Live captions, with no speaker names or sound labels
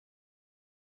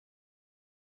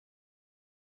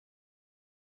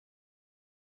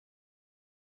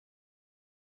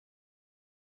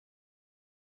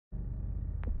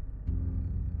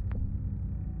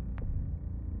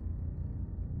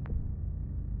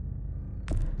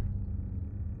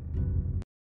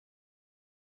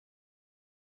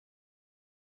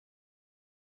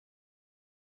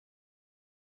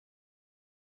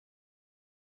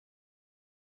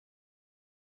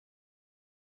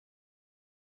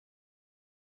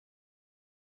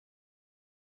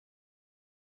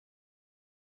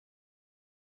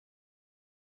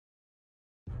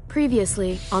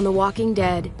Previously on The Walking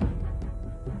Dead.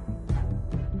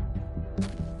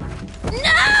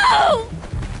 No!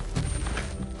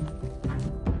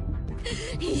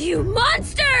 You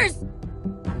monsters!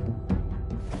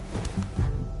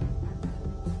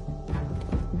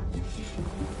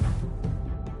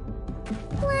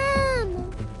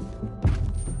 Lamb.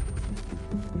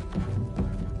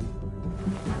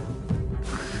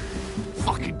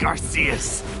 Fucking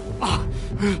Garcias! Oh,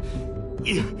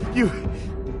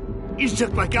 you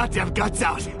shook my goddamn guts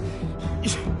out.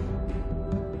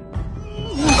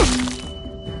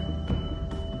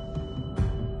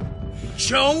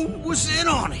 Joan was in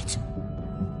on it.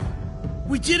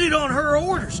 We did it on her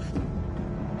orders.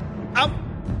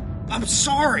 I'm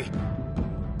sorry.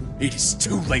 It is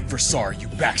too late for sorry, you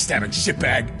backstabbing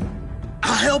shitbag.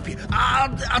 I'll help you.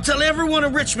 I'll tell everyone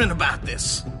in Richmond about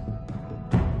this.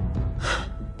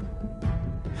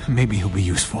 Maybe he'll be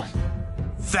useful.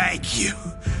 Thank you.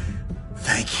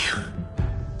 Thank you.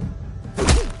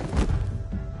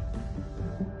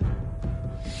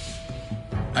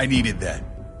 I needed that.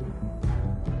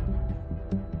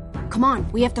 Come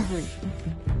on, we have to hurry.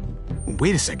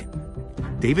 Wait a second.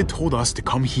 David told us to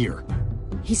come here.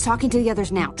 He's talking to the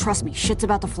others now. Trust me, shit's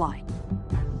about to fly.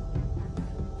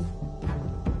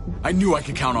 I knew I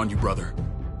could count on you, brother.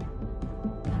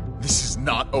 This is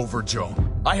not over,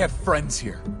 Joan. I have friends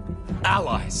here.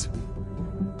 Allies.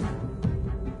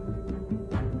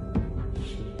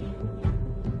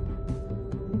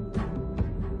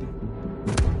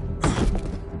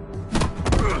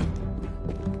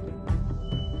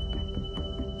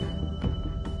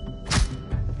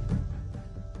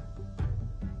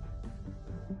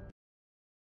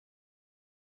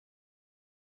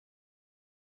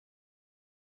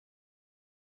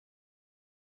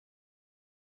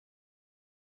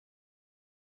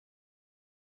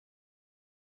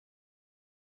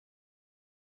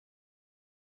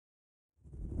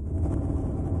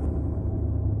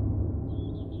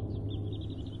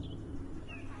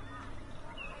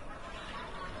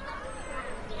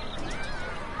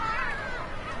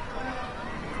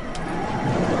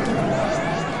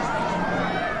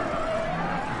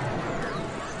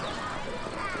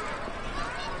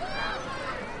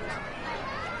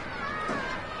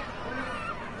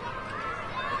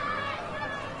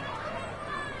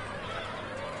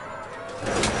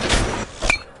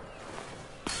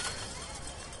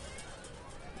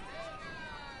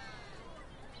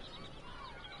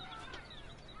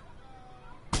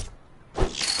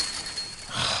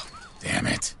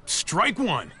 Strike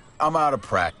one. I'm out of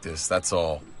practice, that's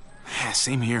all.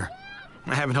 Same here.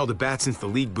 I haven't held a bat since the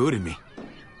league booted me.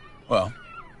 Well,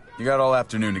 you got all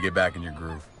afternoon to get back in your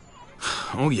groove.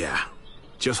 Oh yeah.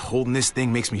 Just holding this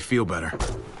thing makes me feel better.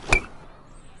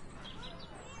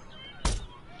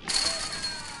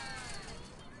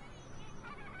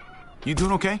 You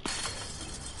doing okay?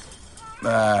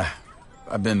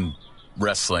 I've been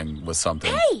wrestling with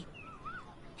something. Hey!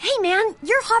 Hey, man,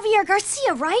 you're Javier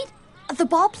Garcia, right? The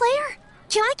ball player?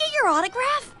 Can I get your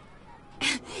autograph?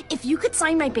 If you could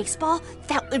sign my baseball,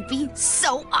 that would be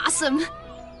so awesome.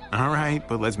 All right,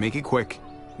 but let's make it quick.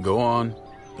 Go on.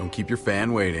 Don't keep your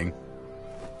fan waiting.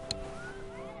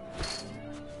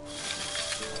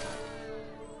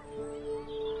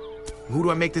 Who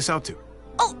do I make this out to?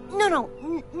 Oh,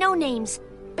 no names.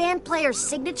 Band players'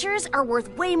 signatures are worth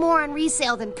way more on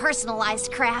resale than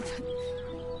personalized crap.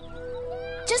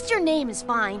 Just your name is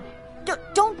fine.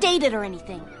 Don't date it or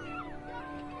anything.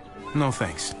 No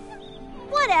thanks.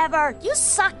 Whatever, you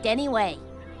sucked anyway.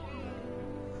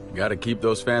 Gotta keep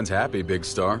those fans happy, big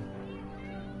star.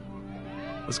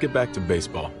 Let's get back to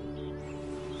baseball.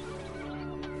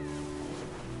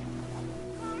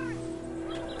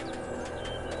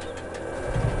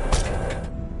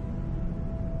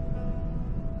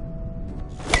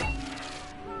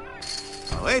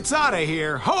 Well, it's out of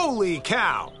here. Holy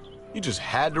cow. You just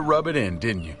had to rub it in,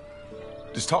 didn't you?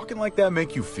 Does talking like that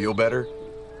make you feel better?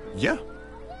 Yeah,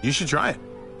 you should try it.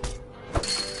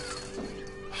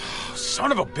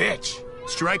 Son of a bitch!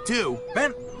 Strike two.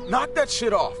 Man, knock that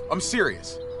shit off. I'm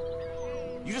serious.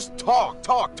 You just talk.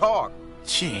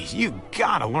 Jeez, you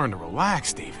gotta learn to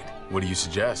relax, David. What do you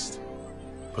suggest?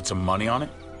 Put some money on it?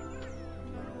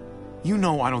 You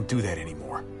know I don't do that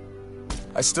anymore.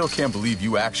 I still can't believe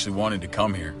you actually wanted to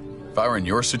come here. If I were in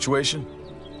your situation,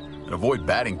 I'd avoid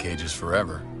batting cages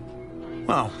forever.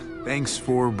 Well, thanks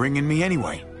for bringing me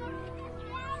anyway.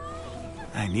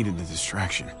 I needed the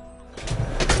distraction.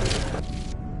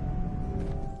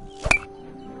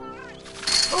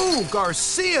 Oh,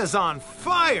 Garcia's on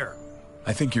fire!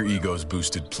 I think your ego's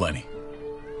boosted plenty.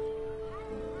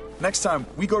 Next time,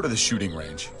 we go to the shooting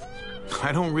range.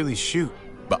 I don't really shoot.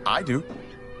 but I do.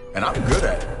 And I'm good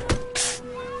at it.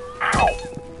 Ow!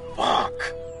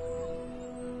 Fuck!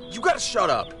 You gotta shut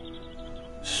up.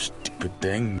 Stupid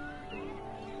thing.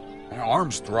 My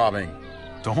arm's throbbing.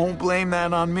 Don't blame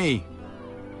that on me.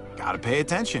 Gotta pay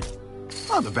attention.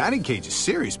 Oh, the batting cage is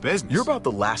serious business. You're about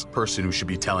the last person who should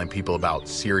be telling people about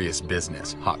serious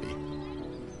business, Hobby.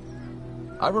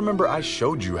 I remember I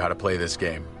showed you how to play this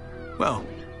game. Well,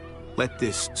 let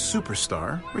this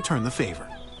superstar return the favor.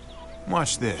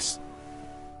 Watch this.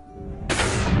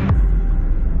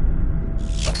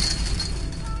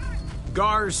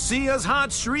 Garcia's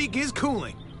hot streak is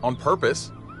cooling. On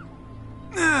purpose.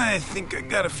 I think I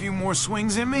got a few more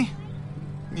swings in me.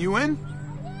 You in?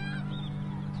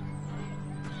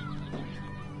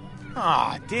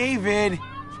 Ah, David.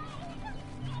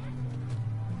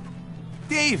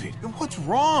 David, what's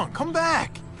wrong? Come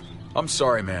back. I'm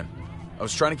sorry, man. I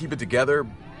was trying to keep it together.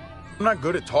 I'm not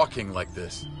good at talking like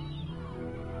this.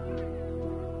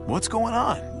 What's going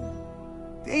on?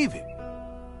 David,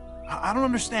 I don't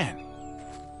understand.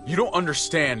 You don't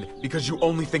understand because you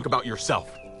only think about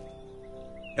yourself.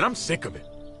 And I'm sick of it.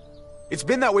 It's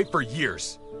been that way for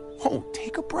years. Oh,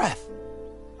 take a breath.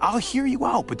 I'll hear you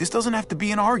out, but this doesn't have to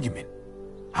be an argument.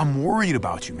 I'm worried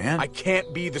about you, man. I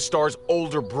can't be the star's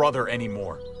older brother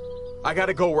anymore. I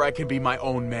gotta go where I can be my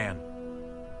own man.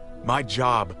 My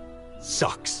job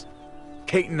sucks.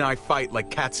 Kate and I fight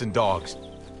like cats and dogs.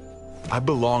 I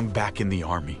belong back in the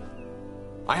army.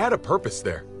 I had a purpose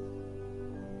there.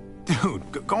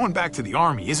 Dude, going back to the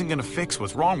army isn't gonna fix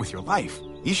what's wrong with your life.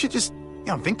 You should just,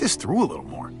 think this through a little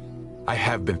more. I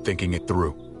have been thinking it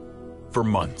through. For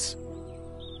months.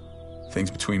 Things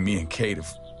between me and Kate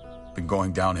have been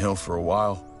going downhill for a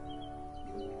while.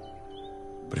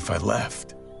 But if I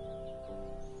left,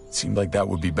 it seemed like that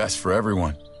would be best for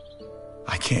everyone.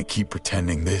 I can't keep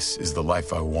pretending this is the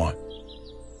life I want.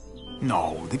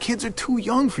 No, the kids are too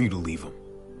young for you to leave them.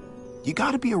 You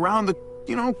gotta be around to,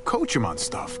 coach them on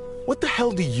stuff. What the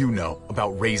hell do you know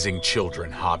about raising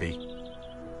children, Hobby?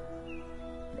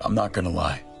 I'm not gonna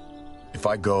lie. If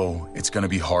I go, it's gonna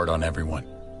be hard on everyone.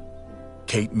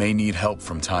 Kate may need help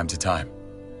from time to time.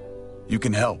 You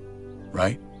can help,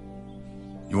 right?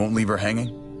 You won't leave her hanging?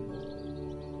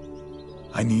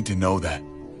 I need to know that.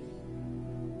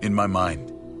 In my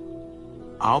mind.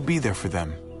 I'll be there for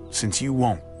them, since you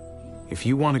won't. If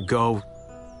you want to go,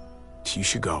 you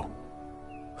should go.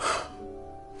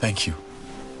 Thank you.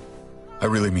 I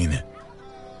really mean it.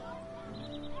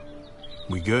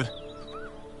 We good?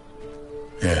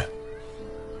 Yeah,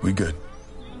 we good.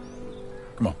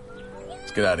 Come on,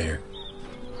 let's get out of here.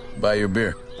 Buy you a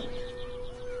beer.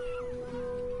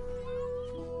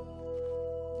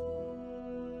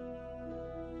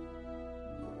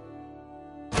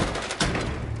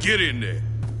 Get in there.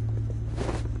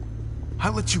 I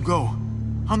let you go.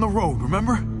 On the road,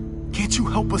 remember? Can't you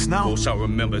help us now? Of course I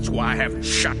remember. It's why I haven't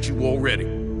shot you already.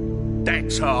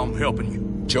 That's how I'm helping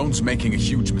you. Joan's making a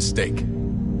huge mistake.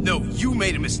 No, you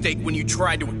made a mistake when you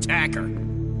tried to attack her.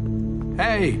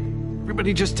 Hey,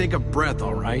 everybody just take a breath,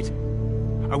 all right?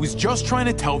 I was just trying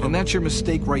to tell them. And that's your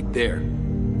mistake right there.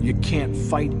 You can't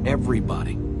fight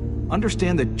everybody.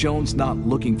 Understand that Joan's not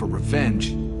looking for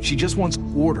revenge. She just wants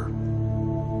order.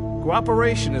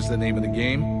 Cooperation is the name of the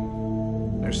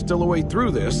game. There's still a way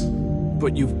through this,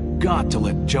 but you've got to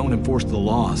let Joan enforce the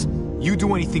laws. You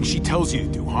do anything she tells you to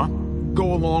do, huh?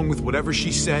 Go along with whatever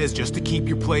she says just to keep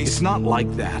your place? It's not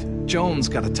like that. Joan's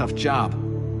got a tough job.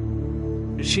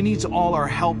 She needs all our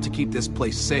help to keep this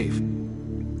place safe.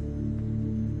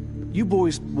 You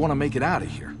boys want to make it out of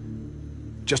here.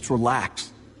 Just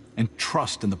relax and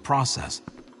trust in the process.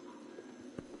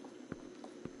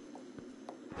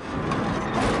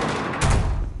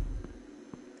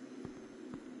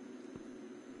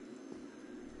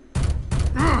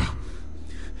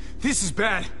 This is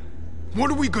bad.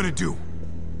 What are we gonna do?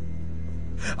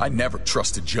 I never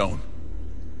trusted Joan.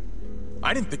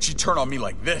 I didn't think she'd turn on me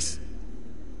like this.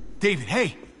 David,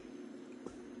 hey!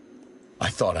 I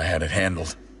thought I had it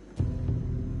handled.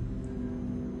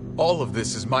 All of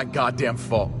this is my goddamn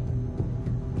fault.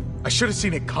 I should have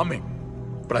seen it coming,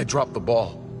 but I dropped the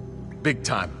ball. Big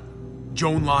time.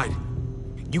 Joan lied.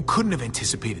 You couldn't have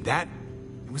anticipated that.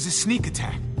 It was a sneak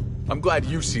attack. I'm glad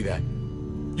you see that.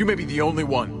 You may be the only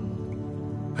one.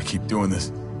 I keep doing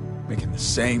this, making the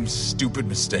same stupid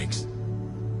mistakes.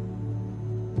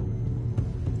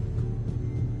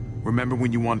 Remember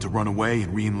when you wanted to run away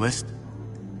and re-enlist?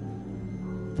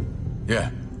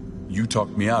 Yeah, you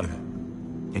talked me out of it.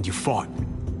 And you fought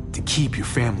to keep your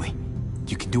family.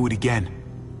 You can do it again.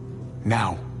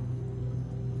 Now.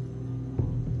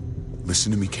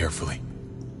 Listen to me carefully.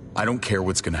 I don't care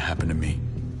what's gonna happen to me.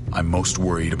 I'm most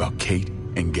worried about Kate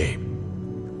and Gabe.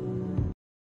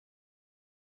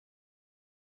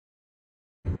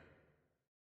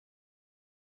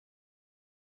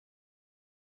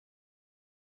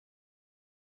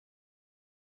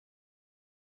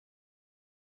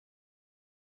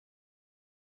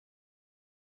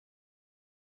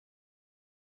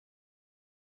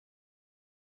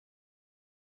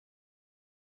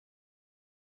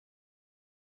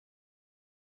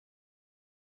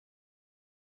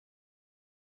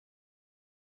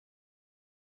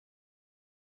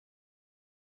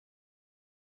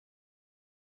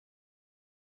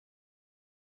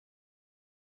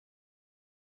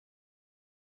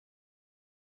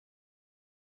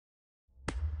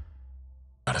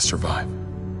 Gotta survive,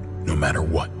 no matter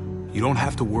what. You don't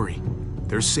have to worry.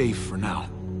 They're safe for now.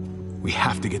 We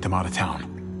have to get them out of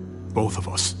town. Both of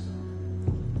us.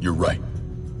 You're right.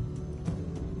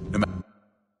 No matter.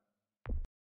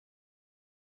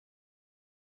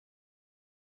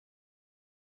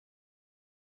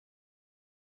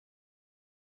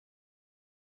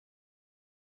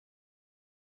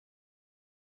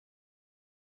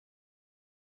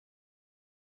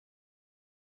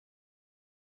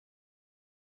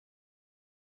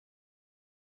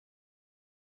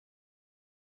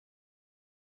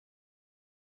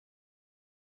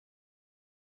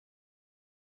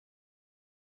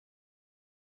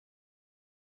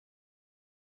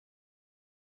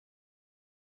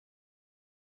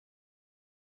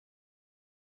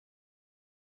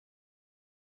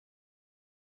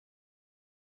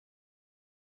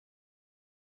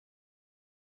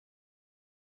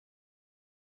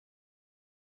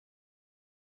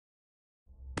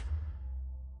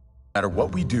 No matter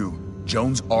what we do,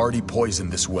 Jones already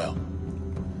poisoned this well.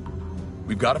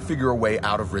 We've got to figure a way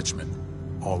out of Richmond.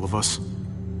 All of us?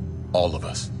 All of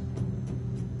us.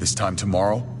 This time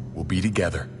tomorrow, we'll be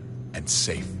together and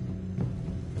safe.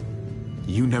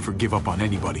 You never give up on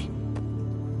anybody.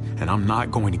 And I'm not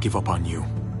going to give up on you.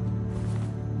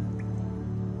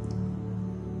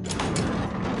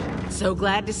 So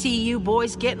glad to see you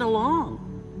boys getting along.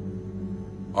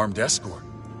 Armed escort?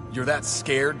 You're that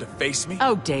scared to face me?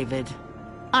 Oh, David,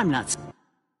 I'm not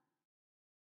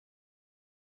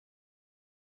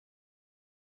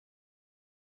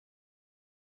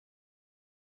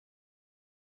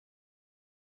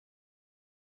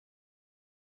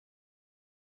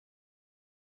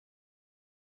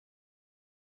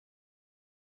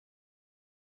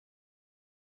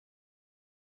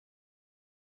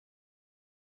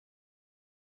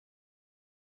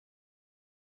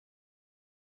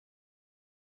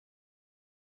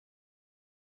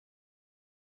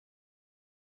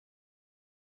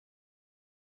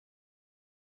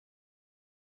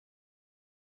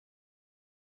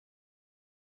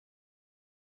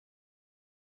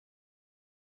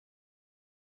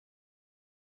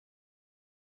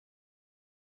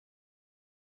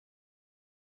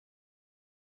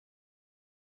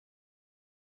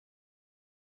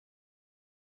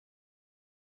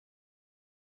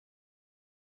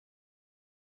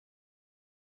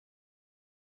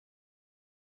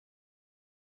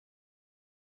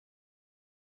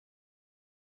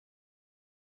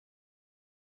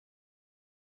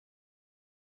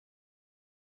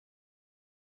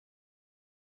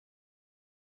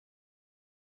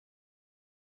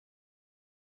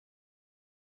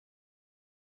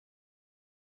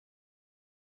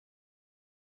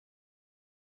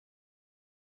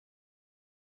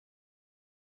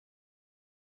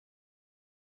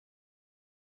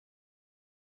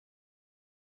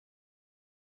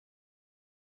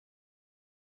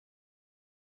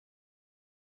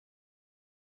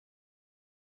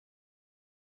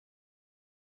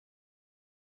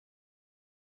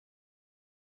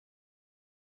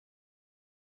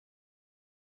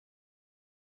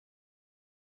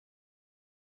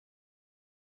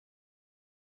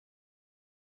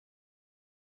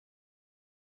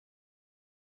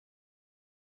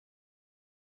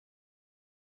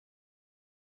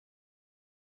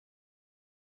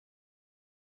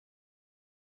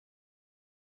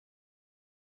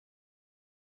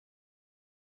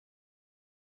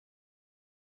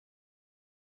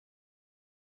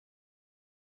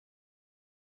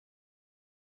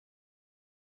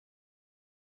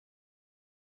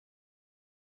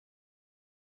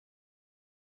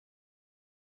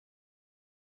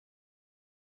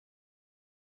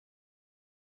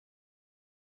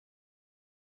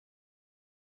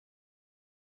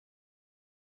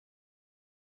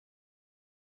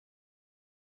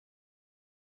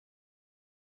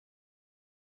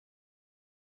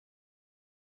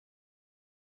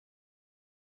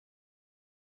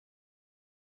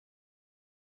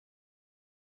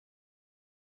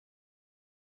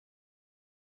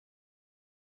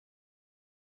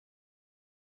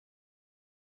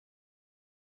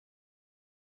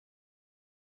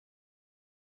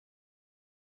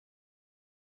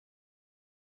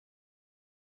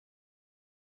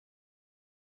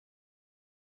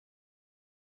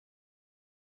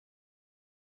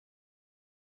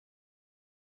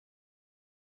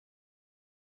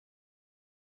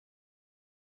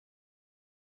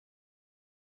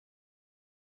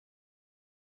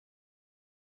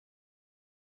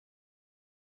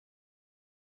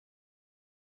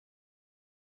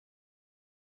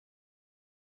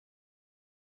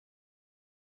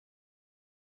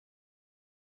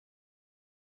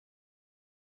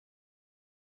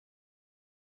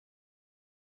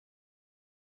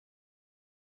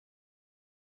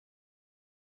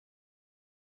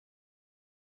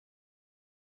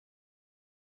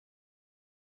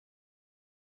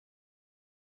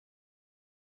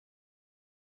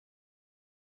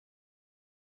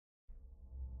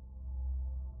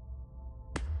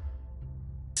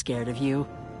scared of you.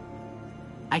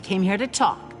 I came here to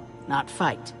talk, not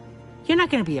fight. You're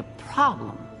not going to be a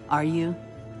problem, are you?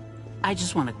 I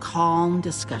just want a calm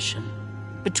discussion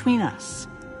between us.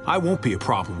 I won't be a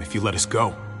problem if you let us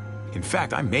go. In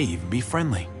fact, I may even be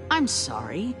friendly. I'm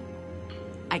sorry.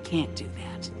 I can't do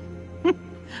that.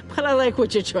 But I like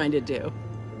what you're trying to do.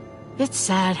 It's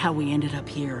sad how we ended up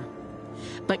here.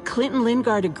 But Clint and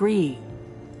Lingard agree.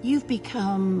 You've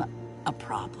become a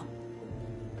problem.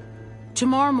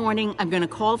 Tomorrow morning, I'm going to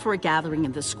call for a gathering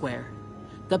in the square.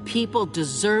 The people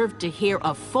deserve to hear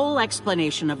a full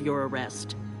explanation of your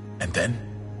arrest. And then?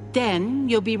 Then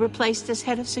you'll be replaced as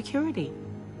head of security.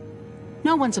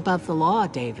 No one's above the law,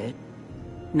 David.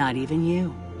 Not even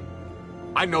you.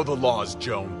 I know the laws,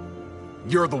 Joan.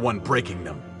 You're the one breaking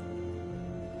them.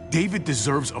 David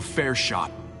deserves a fair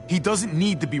shot. He doesn't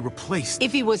need to be replaced.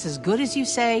 If he was as good as you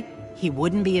say, he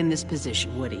wouldn't be in this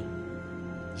position, would he?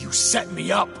 You set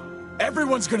me up.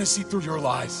 Everyone's gonna see through your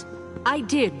lies. I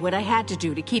did what I had to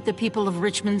do to keep the people of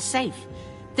Richmond safe.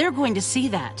 They're going to see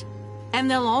that. And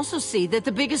they'll also see that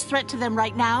the biggest threat to them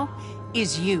right now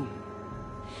is you.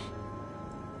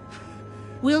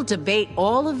 We'll debate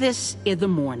all of this in the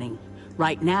morning.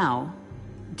 Right now,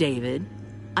 David,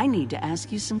 I need to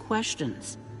ask you some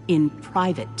questions. In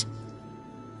private.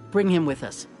 Bring him with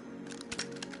us.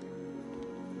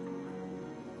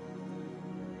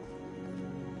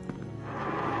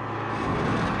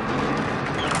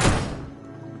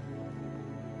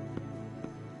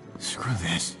 Screw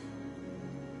this.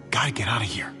 Gotta get out of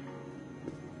here.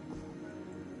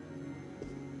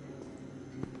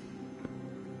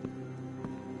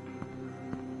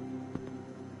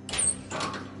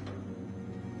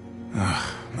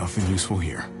 Nothing useful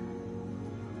here.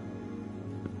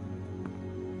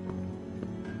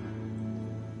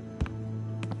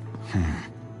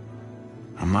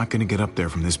 I'm not gonna get up there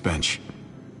from this bench.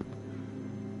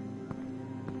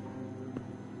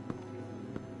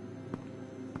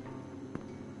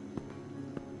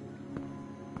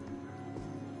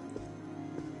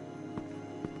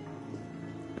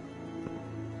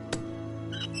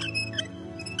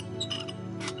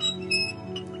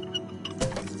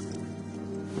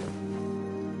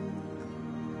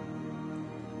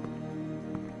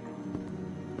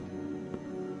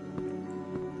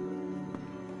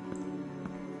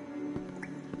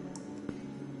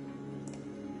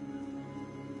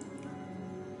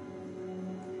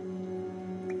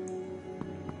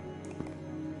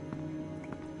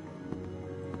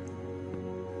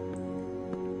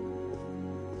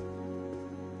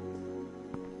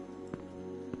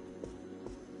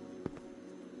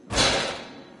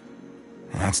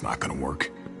 That's not gonna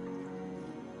work.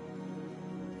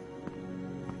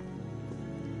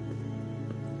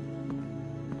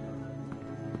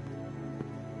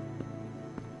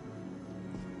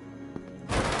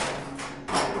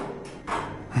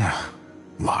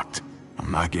 Locked.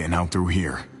 I'm not getting out through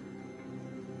here.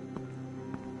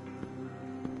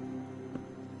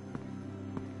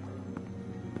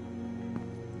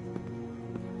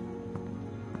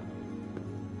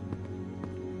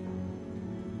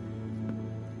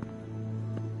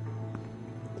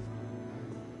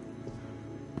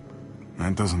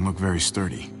 That doesn't look very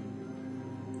sturdy.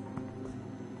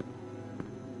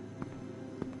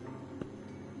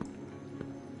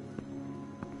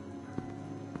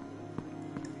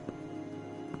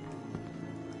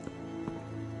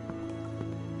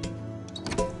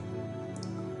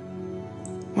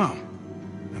 Well,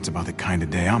 that's about the kind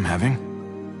of day I'm having.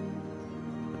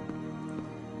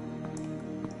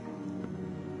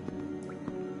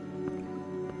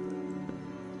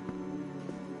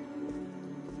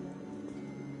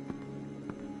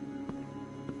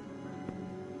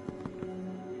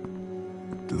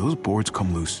 Do those boards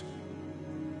come loose?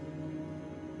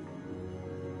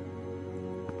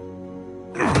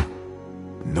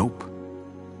 Nope.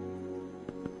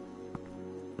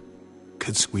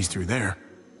 Could squeeze through there.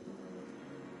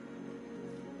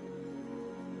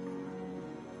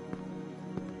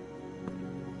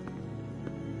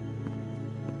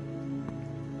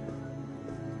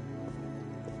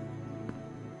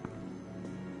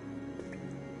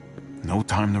 No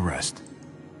time to rest.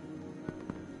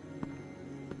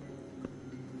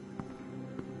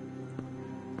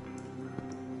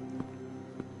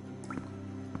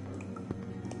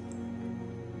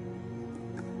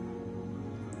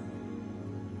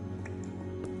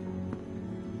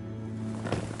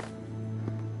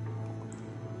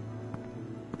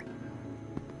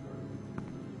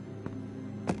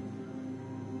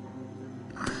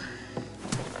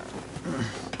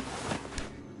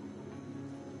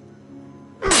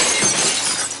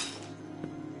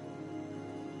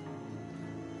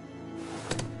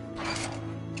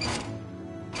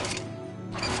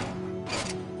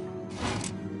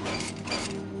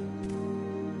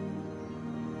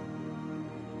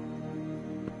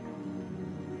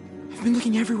 I've been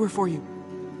looking everywhere for you.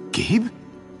 Gabe?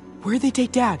 Where'd they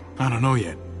take Dad? I don't know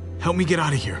yet. Help me get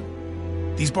out of here.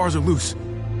 These bars are loose.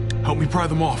 Help me pry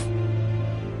them off.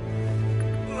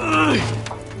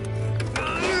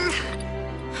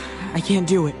 I can't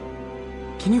do it.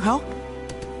 Can you help?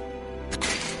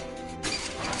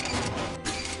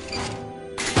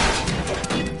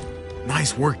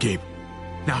 Nice work, Gabe.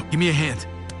 Now, give me a hand.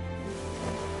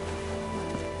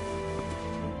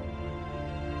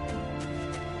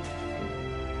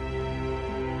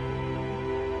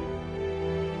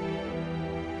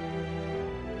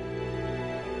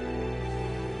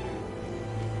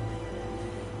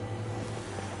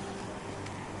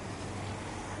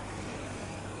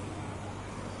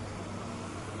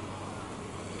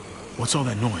 What's all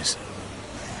that noise?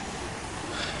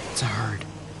 It's a herd.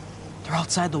 They're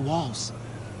outside the walls.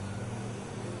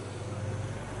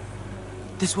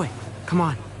 This way. Come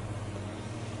on.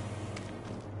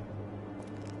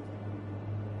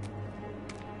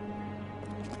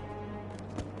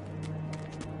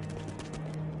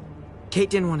 Kate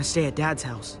didn't want to stay at Dad's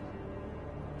house.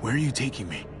 Where are you taking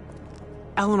me?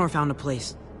 Eleanor found a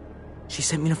place. She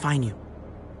sent me to find you.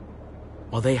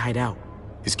 While they hide out.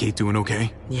 Is Kate doing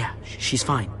okay? Yeah, she's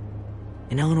fine.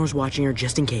 And Eleanor's watching her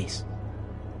just in case.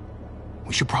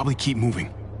 We should probably keep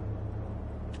moving.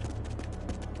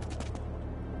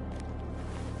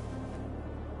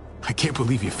 I can't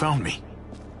believe you found me.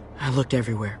 I looked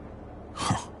everywhere.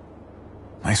 Huh.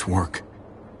 Nice work.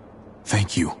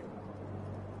 Thank you.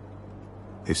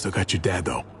 They've still got your dad,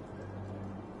 though.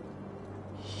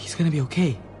 He's gonna be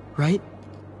okay, right?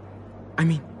 I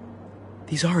mean,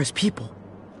 these are his people.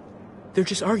 They're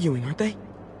just arguing, aren't they?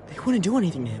 They wouldn't do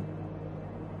anything to him.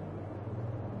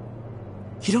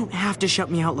 You don't have to shut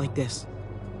me out like this.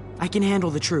 I can handle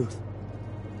the truth.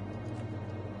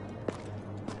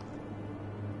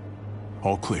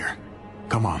 All clear.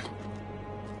 Come on.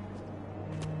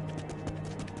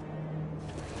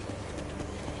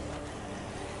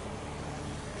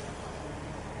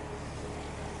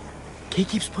 Kate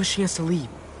keeps pushing us to leave.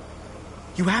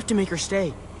 You have to make her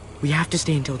stay. We have to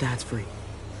stay until Dad's free.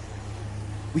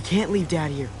 We can't leave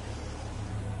Dad here.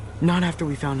 Not after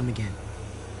we found him again.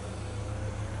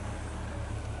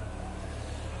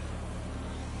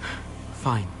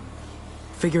 Fine.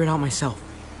 Figure it out myself.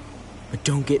 But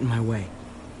don't get in my way.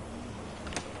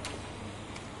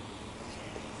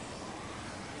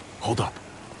 Hold up.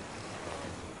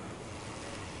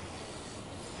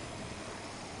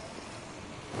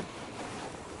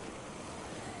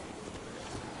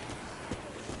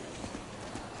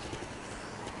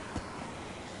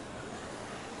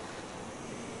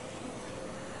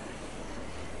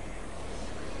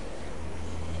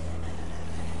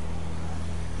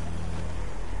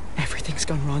 Everything's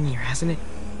gone wrong here, hasn't it?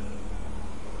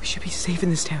 We should be safe in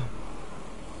this town.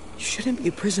 You shouldn't be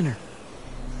a prisoner.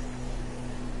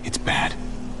 It's bad.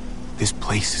 This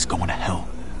place is going to hell.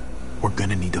 We're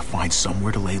gonna need to find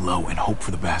somewhere to lay low and hope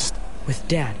for the best. With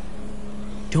Dad.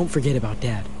 Don't forget about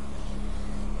Dad.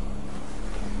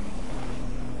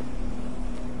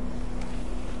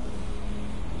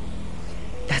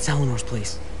 That's Eleanor's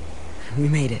place. We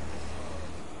made it.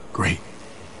 Great.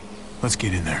 Let's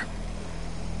get in there.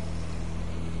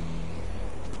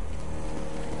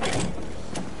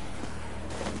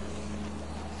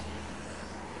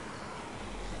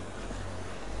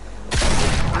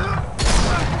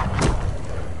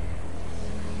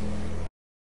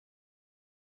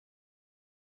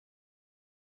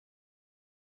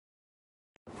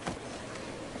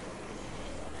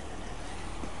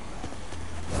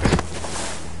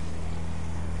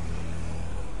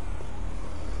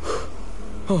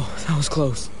 Oh, that was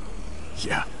close.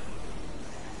 Yeah.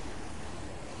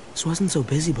 This wasn't so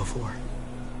busy before.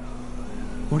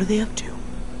 What are they up to?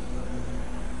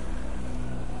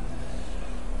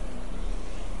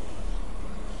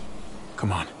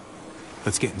 Come on.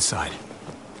 Let's get inside.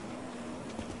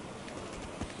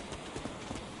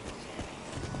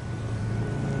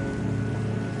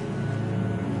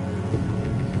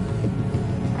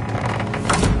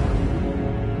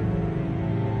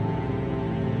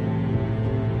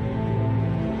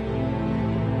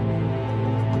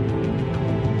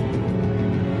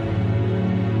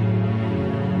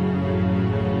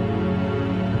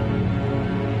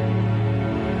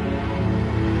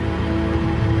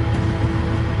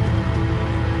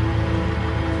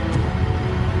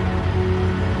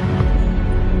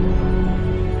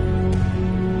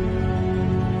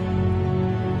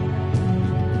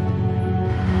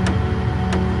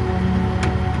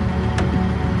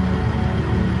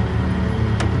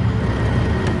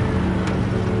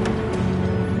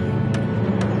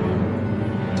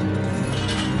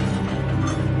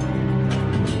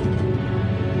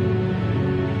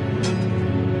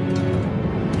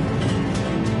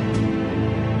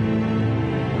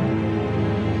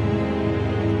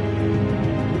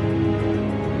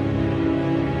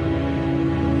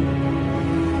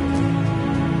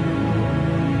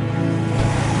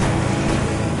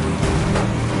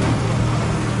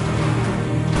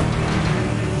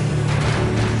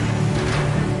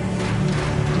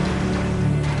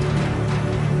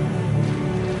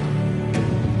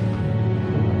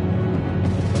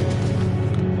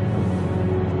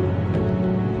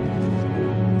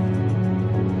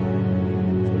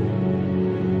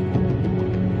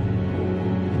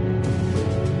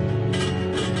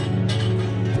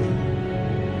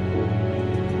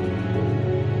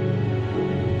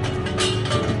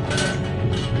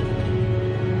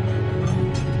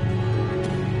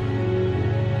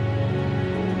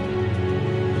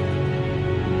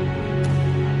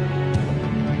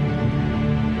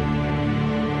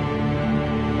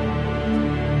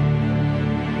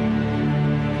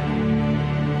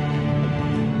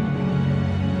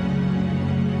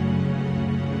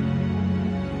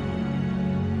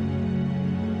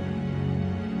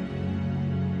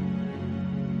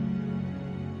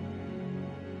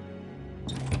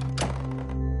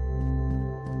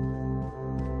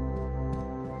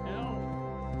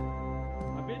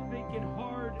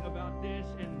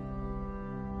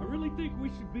 think we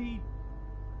should be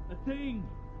a thing.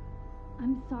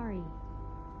 I'm sorry.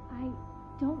 I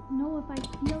don't know if I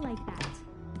feel like that.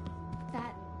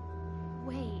 That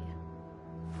way.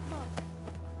 Look,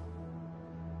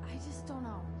 I just don't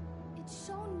know. It's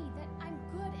shown me that I'm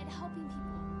good at helping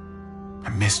people. I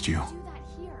missed you. Do that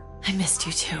here. I missed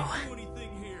you too. Do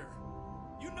anything here.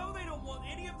 You know they don't want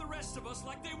any of the rest of us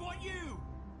like they want you.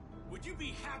 Would you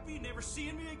be happy never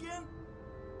seeing me again?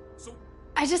 So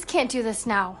I just can't do this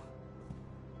now.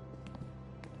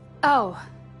 Oh,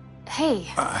 hey.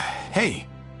 Hey.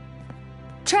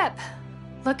 Trip.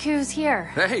 Look who's here.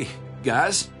 Hey,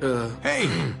 guys. Hey.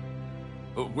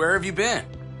 Where have you been?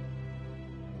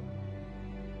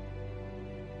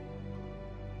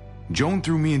 Joan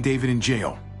threw me and David in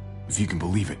jail, if you can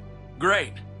believe it.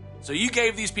 Great. So you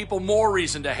gave these people more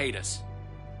reason to hate us.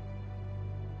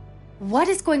 What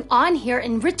is going on here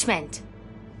in Richmond?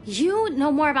 You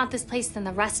know more about this place than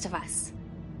the rest of us.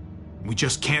 We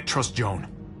just can't trust Joan.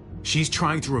 She's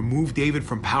trying to remove David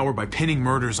from power by pinning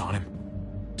murders on him.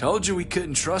 Told you we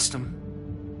couldn't trust him.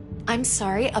 I'm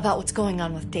sorry about what's going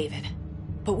on with David,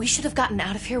 but we should have gotten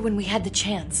out of here when we had the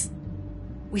chance.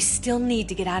 We still need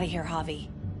to get out of here, Javi.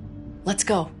 Let's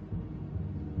go.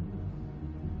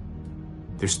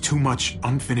 There's too much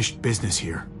unfinished business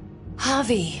here.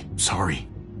 Javi. Sorry.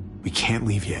 We can't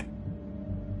leave yet.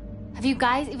 Have you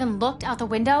guys even looked out the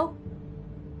window?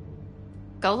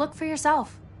 Go look for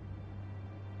yourself.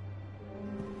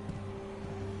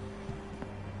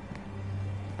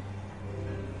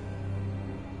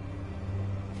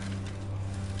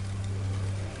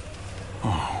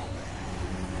 Oh.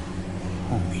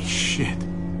 Holy shit.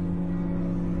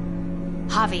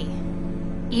 Javi,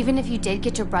 even if you did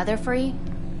get your brother free,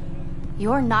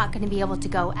 you're not going to be able to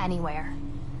go anywhere.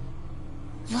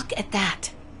 Look at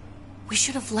that. We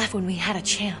should have left when we had a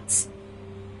chance.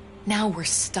 Now we're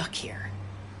stuck here.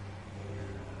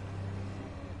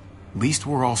 At least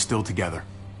we're all still together.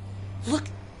 Look,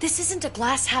 this isn't a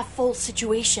glass half full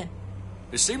situation.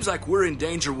 It seems like we're in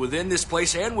danger within this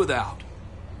place and without.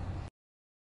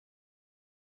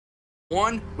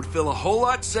 One would feel a whole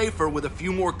lot safer with a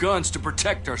few more guns to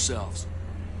protect ourselves.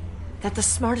 That the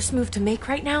smartest move to make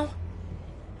right now?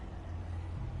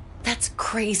 That's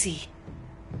crazy.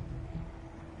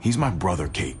 He's my brother,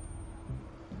 Kate.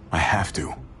 I have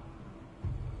to.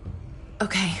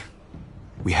 Okay.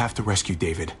 We have to rescue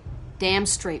David. Damn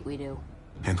straight we do.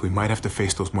 And we might have to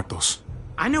face those muertos.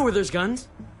 I know where there's guns.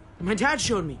 My dad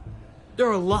showed me. There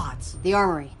are lots. The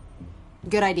armory.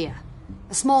 Good idea.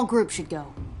 A small group should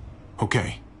go.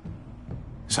 Okay.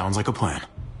 Sounds like a plan.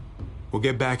 We'll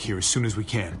get back here as soon as we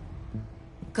can.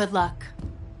 Good luck.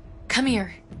 Come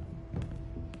here.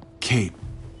 Kate,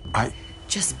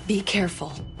 Just be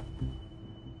careful.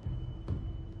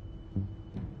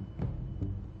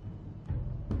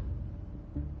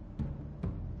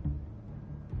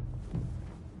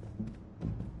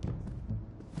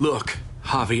 Look,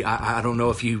 Javi, I don't know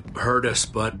if you heard us,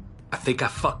 but I think I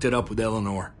fucked it up with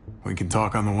Eleanor. We can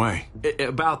talk on the way.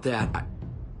 About that,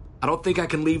 I don't think I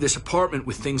can leave this apartment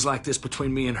with things like this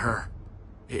between me and her.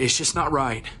 It's just not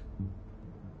right.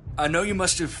 I know you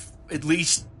must have at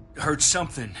least heard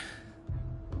something.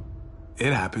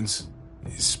 It happens,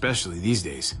 especially these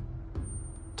days.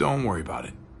 Don't worry about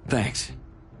it. Thanks.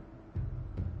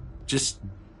 Just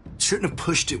shouldn't have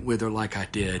pushed it with her like I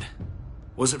did.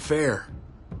 Wasn't fair.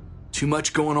 Too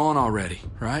much going on already,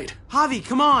 right? Javi,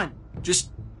 come on! Just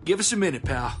give us a minute,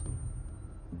 pal.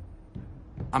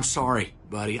 I'm sorry,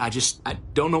 buddy. I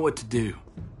don't know what to do.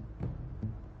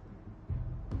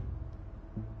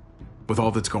 With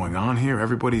all that's going on here,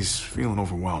 everybody's feeling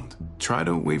overwhelmed. Try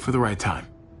to wait for the right time.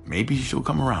 Maybe she'll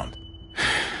come around.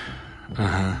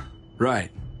 Uh-huh.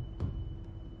 Right.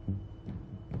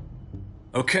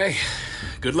 Okay.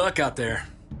 Good luck out there.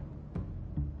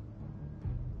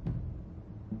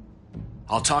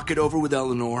 I'll talk it over with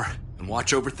Eleanor and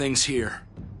watch over things here.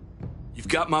 You've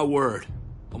got my word.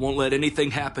 I won't let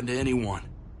anything happen to anyone.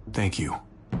 Thank you.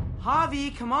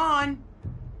 Javi, come on!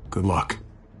 Good luck.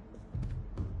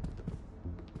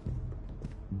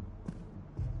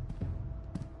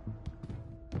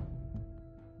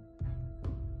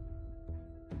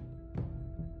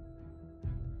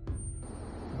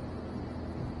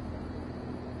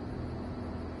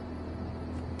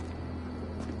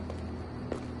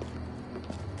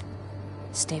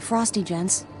 Stay frosty,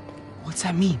 gents. What's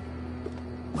that mean?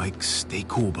 Like, stay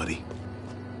cool, buddy.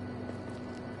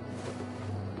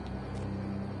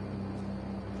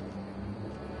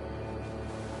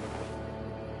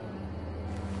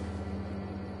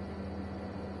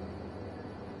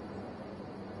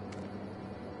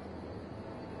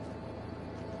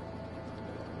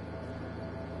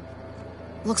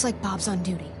 Looks like Bob's on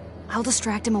duty. I'll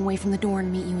distract him away from the door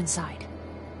and meet you inside.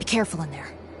 Be careful in there.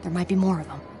 There might be more of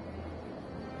them.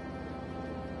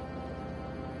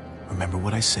 Remember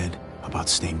what I said about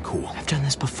staying cool? I've done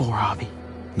this before, Hobby.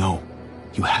 No,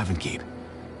 you haven't, Gabe.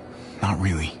 Not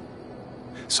really.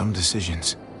 Some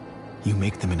decisions, you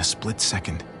make them in a split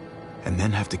second, and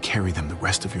then have to carry them the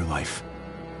rest of your life.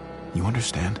 You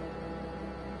understand?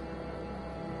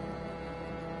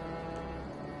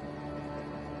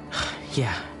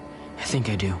 Yeah, I think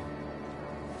I do.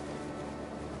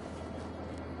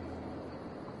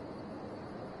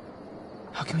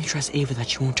 How can we trust Ava that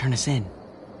she won't turn us in?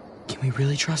 Can we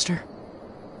really trust her?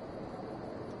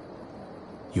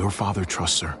 Your father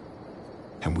trusts her,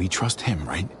 and we trust him,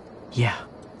 right? Yeah.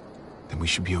 Then we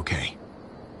should be okay.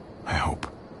 I hope.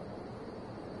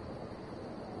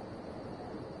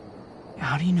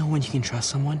 How do you know when you can trust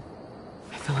someone?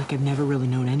 I feel like I've never really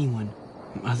known anyone,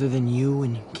 other than you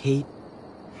and Kate,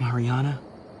 Mariana.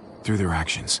 Through their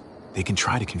actions. They can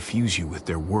try to confuse you with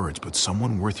their words, but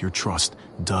someone worth your trust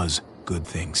does good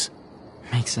things.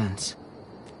 Makes sense.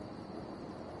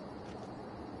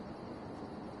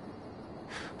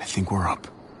 I think we're up.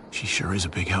 She sure is a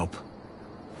big help.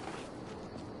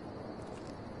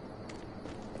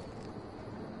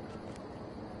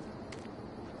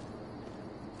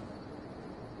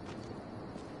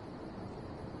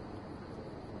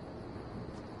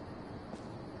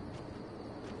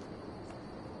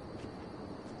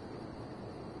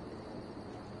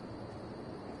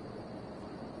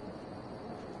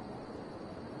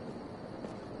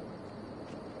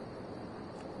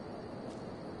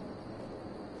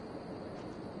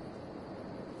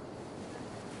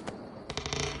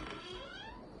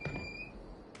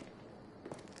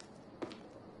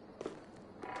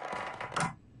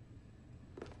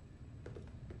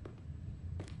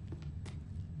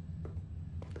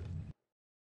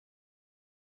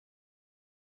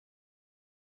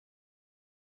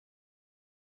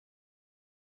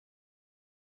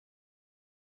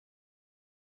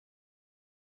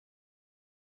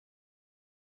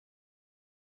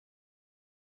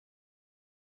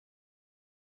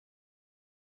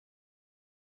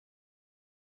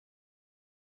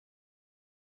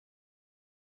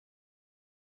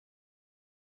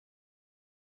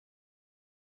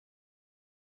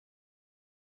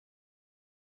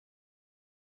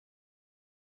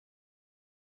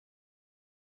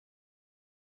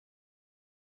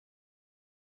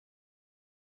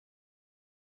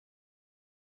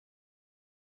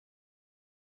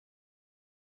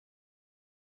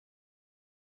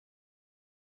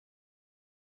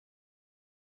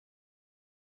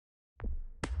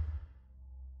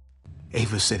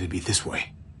 Ava said it'd be this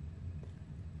way.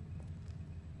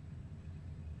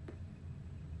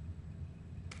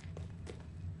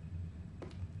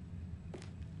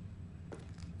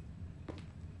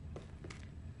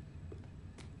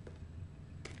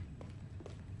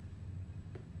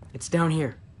 It's down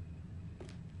here.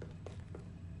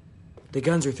 The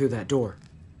guns are through that door.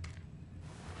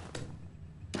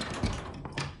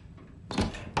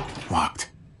 Locked.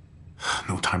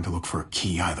 No time to look for a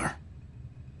key either.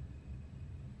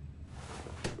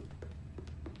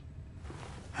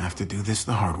 Have to do this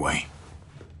the hard way.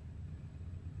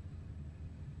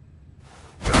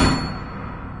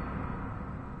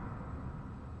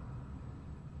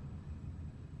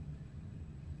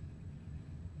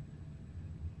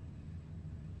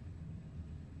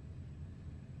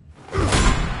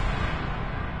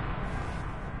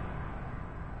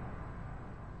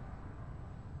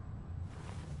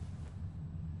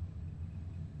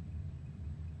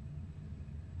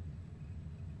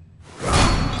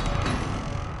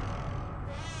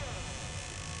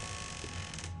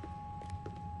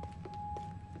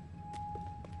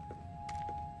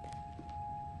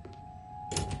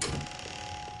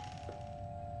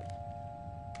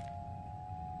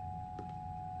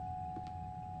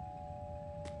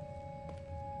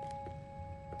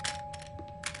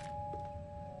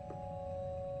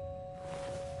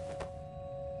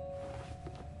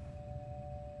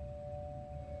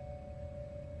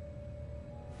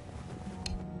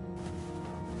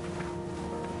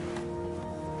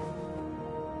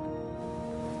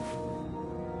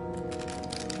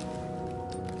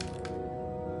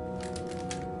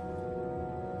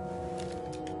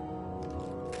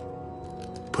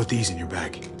 Put these in your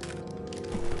bag.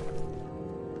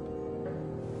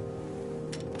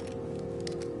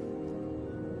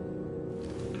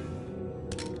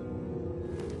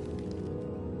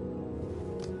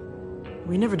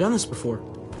 We've never done this before.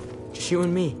 Just you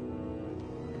and me.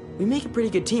 We make a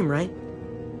pretty good team, right?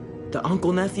 The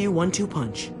uncle-nephew 1-2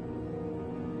 punch.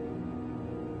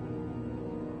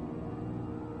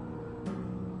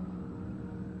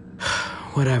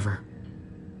 Whatever.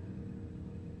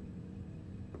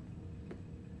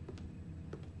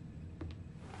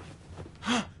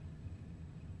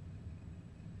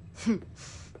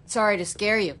 Sorry to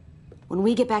scare you. When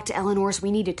we get back to Eleanor's, we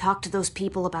need to talk to those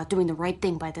people about doing the right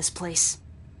thing by this place.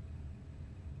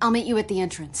 I'll meet you at the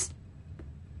entrance.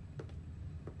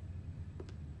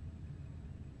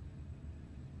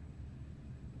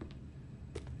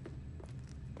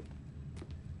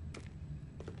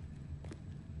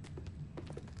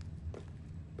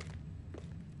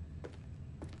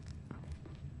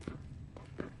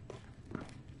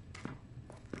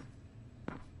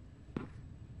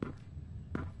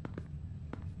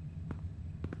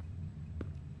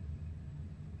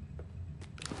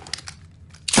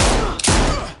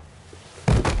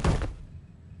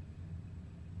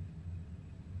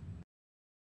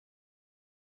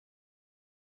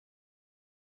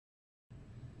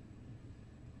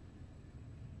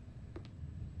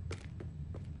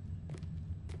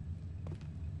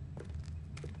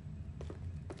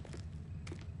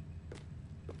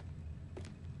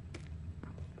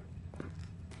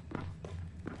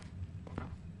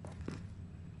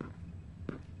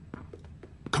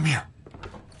 Come here.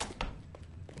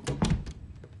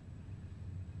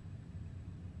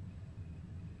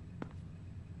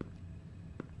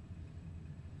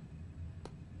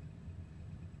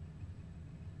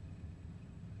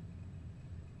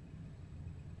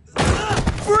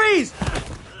 Freeze!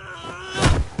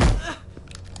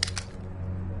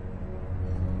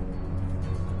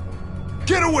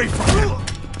 Get away from him!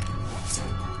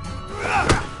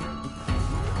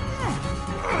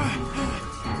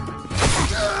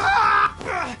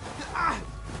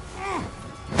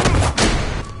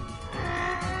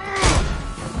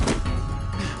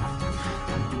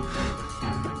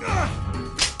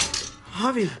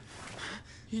 Javi,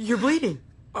 you're bleeding.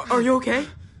 Are you okay?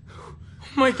 Oh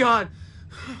my God.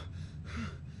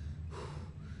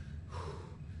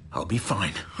 I'll be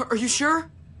fine. Are you sure?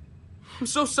 I'm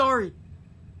so sorry.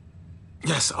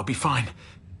 Yes, I'll be fine.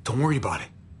 Don't worry about it.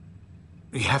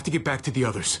 You have to get back to the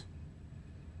others.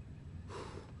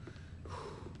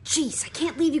 Jeez, I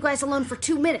can't leave you guys alone for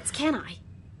 2 minutes, can I?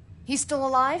 He's still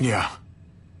alive? Yeah.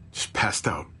 Just passed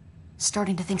out.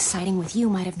 Starting to think siding with you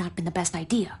might have not been the best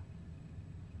idea.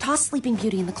 Toss Sleeping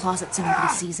Beauty in the closet so nobody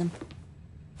sees him.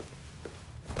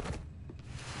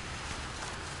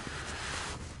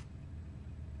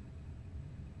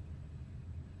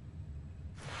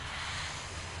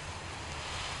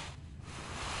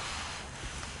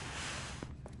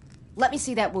 Let me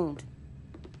see that wound.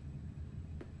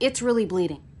 It's really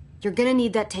bleeding. You're gonna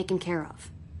need that taken care of.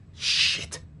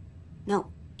 Shit. No,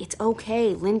 it's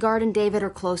okay. Lingard and David are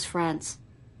close friends.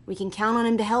 We can count on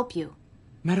him to help you.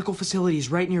 Medical facility is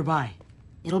right nearby.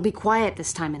 It'll be quiet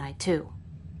this time of night, too.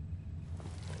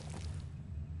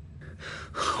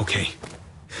 Okay,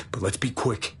 but let's be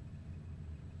quick.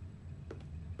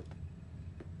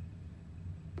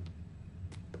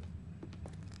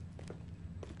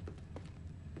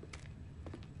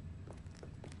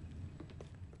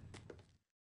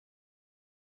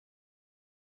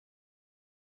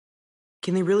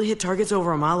 Can they really hit targets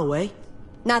over a mile away?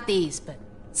 Not these, but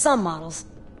some models.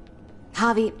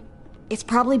 Javi, it's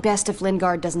probably best if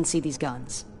Lingard doesn't see these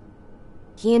guns.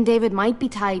 He and David might be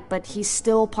tight, but he's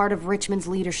still part of Richmond's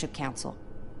leadership council.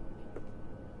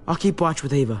 I'll keep watch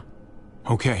with Ava.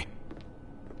 Okay.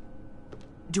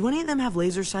 Do any of them have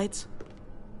laser sights?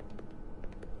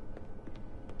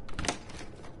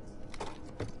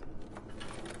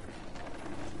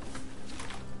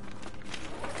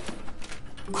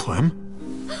 Clem?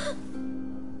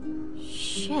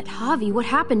 Shit, Javi, what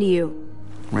happened to you?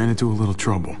 Ran into a little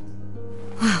trouble.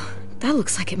 Wow, that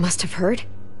looks like it must have hurt.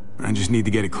 I just need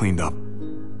to get it cleaned up.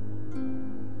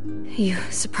 You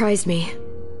surprised me.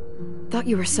 Thought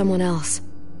you were someone else.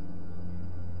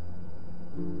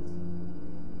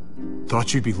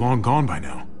 Thought you'd be long gone by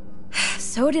now.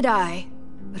 So did I.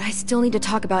 But I still need to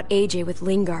talk about AJ with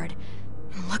Lingard.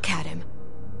 Look at him.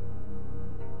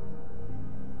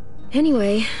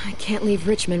 Anyway, I can't leave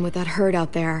Richmond with that herd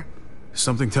out there.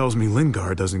 Something tells me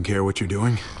Lingard doesn't care what you're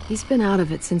doing. He's been out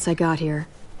of it since I got here.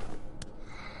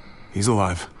 He's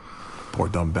alive. Poor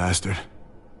dumb bastard.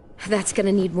 That's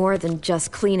gonna need more than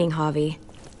just cleaning, Javi.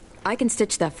 I can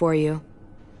stitch that for you.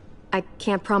 I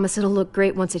can't promise it'll look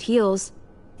great once it heals.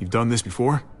 You've done this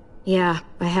before? Yeah,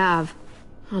 I have.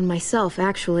 On myself,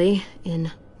 actually,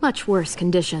 in much worse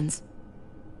conditions.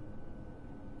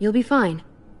 You'll be fine.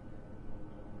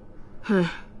 Huh.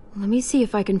 Let me see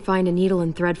if I can find a needle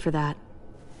and thread for that.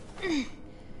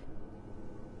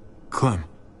 Clem,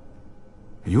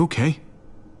 are you okay?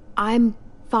 I'm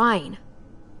fine.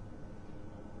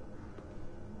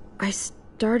 I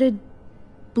started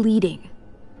bleeding.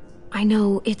 I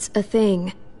know, it's a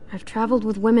thing. I've traveled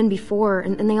with women before,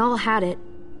 and they all had it.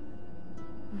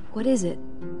 What is it?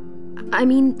 I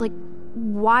mean, like,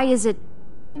 why is it...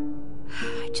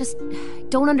 I just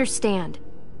don't understand.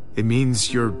 It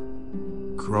means you're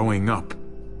growing up,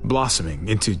 blossoming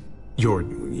into your,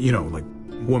 like,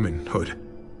 womanhood.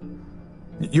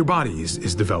 Your body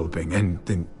is developing, and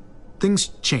then things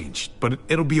change, but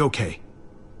it'll be okay.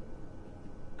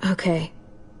 Okay.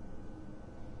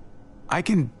 I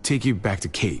can take you back to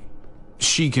Kate.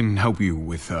 She can help you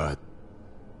with,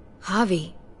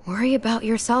 Javi, worry about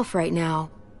yourself right now.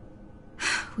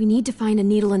 We need to find a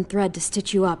needle and thread to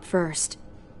stitch you up first.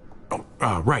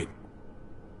 Oh, right.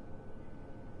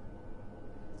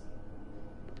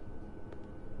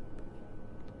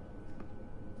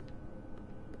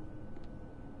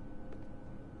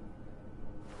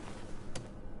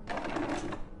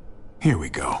 Here we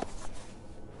go.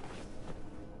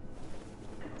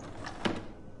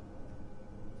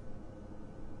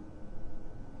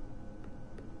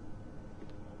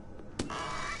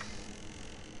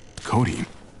 Codeine?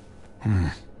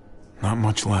 Not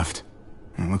much left.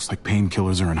 It looks like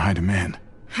painkillers are in high demand.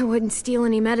 I wouldn't steal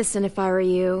any medicine if I were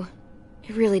you.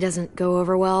 It really doesn't go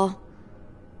over well.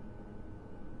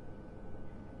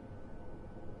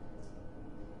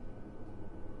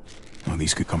 Oh,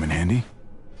 these could come in handy.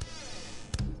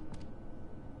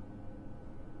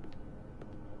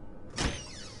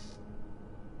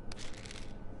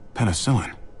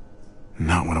 Penicillin.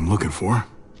 Not what I'm looking for.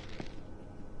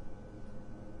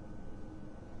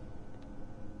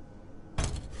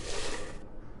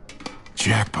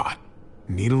 Jackpot.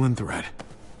 Needle and thread.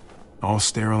 All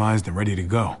sterilized and ready to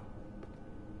go.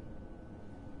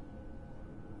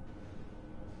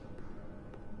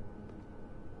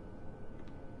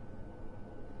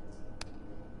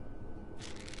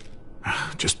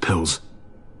 Just pills.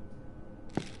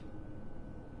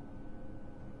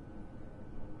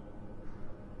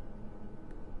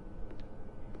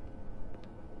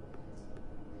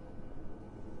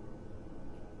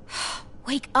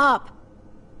 Wake up!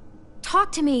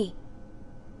 Talk to me!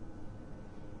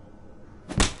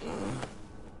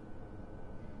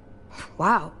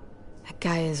 Wow, that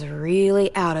guy is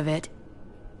really out of it.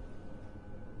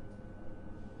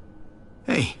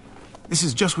 Hey, this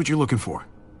is just what you're looking for.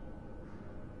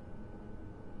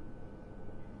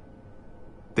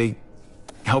 They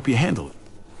help you handle it.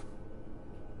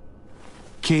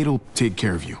 Kate'll take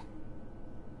care of you.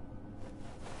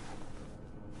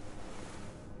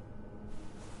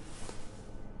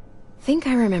 Think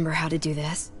I remember how to do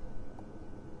this.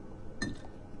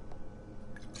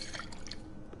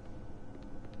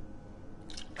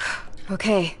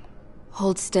 Okay,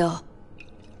 hold still.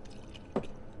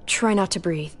 Try not to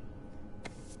breathe.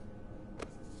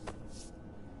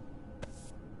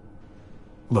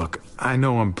 Look, I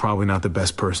know I'm probably not the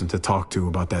best person to talk to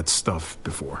about that stuff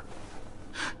before.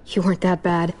 You weren't that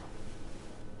bad.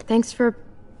 Thanks for,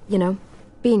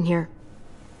 being here.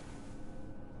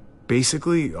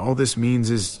 Basically, all this means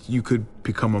is you could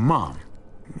become a mom,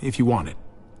 if you wanted.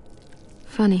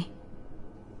 Funny.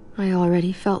 I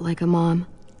already felt like a mom.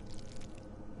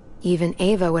 Even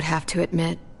Ava would have to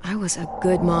admit I was a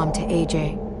good mom to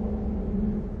AJ.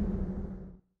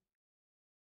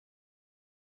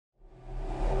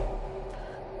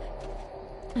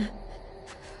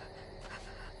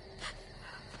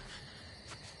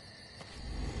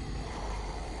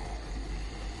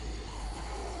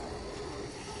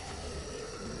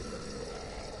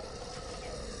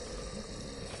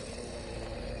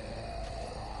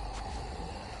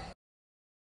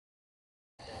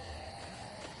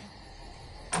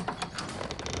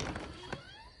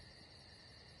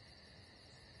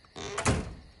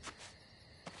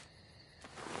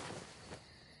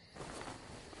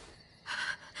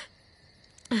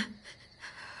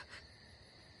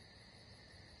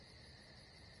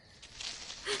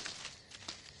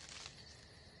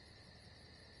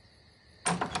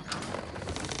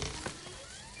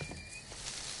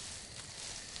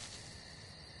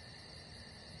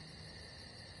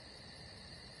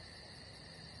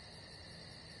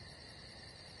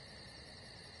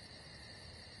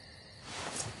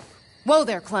 Whoa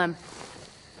there, Clem.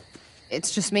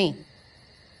 It's just me.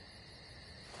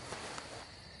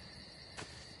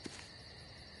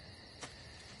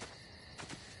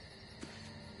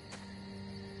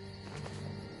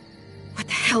 What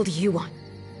the hell do you want?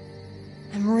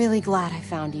 I'm really glad I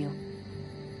found you.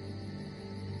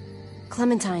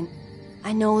 Clementine,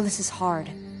 I know this is hard.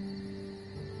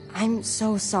 I'm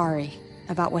so sorry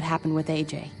about what happened with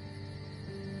AJ.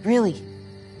 Really,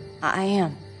 I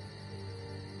am.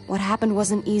 What happened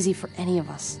wasn't easy for any of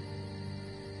us.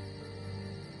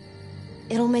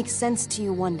 It'll make sense to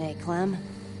you one day, Clem.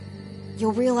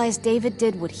 You'll realize David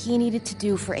did what he needed to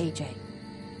do for AJ.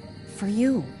 For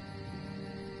you.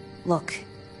 Look,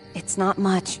 it's not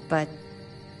much, but...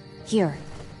 Here.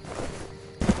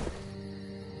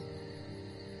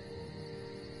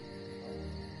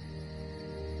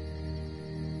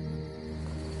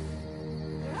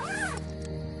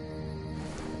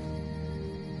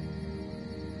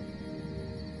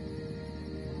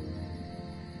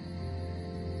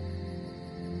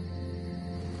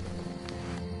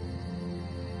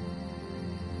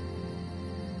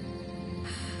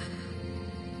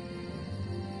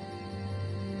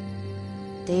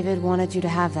 David wanted you to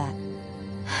have that.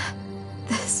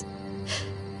 This...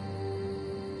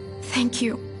 Thank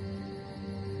you.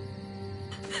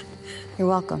 You're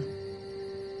welcome.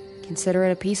 Consider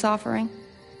it a peace offering?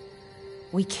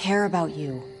 We care about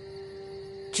you.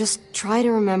 Just try to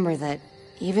remember that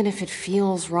even if it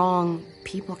feels wrong,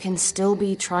 people can still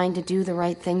be trying to do the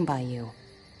right thing by you.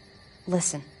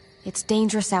 Listen, it's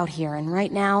dangerous out here, and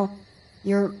right now,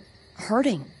 you're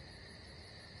hurting.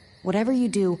 Whatever you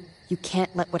do, you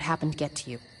can't let what happened get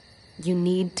to you. You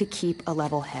need to keep a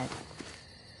level head.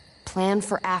 Plan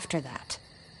for after that.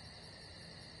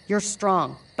 You're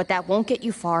strong, but that won't get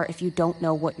you far if you don't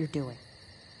know what you're doing.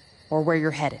 Or where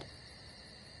you're headed.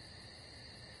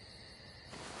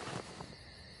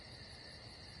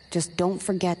 Just don't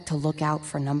forget to look out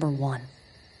for number one.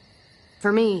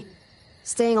 For me,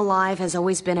 staying alive has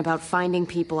always been about finding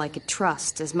people I could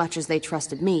trust as much as they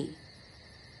trusted me.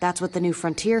 That's what the New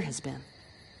Frontier has been.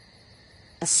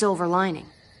 A silver lining.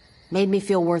 Made me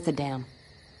feel worth a damn.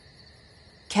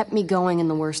 Kept me going in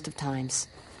the worst of times.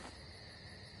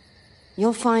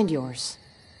 You'll find yours.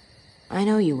 I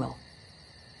know you will.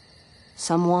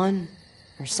 Someone,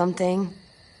 or something.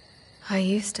 I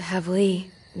used to have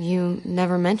Lee. You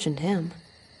never mentioned him.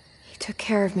 He took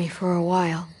care of me for a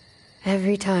while.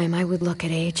 Every time I would look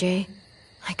at AJ,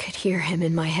 I could hear him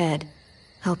in my head,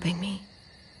 helping me,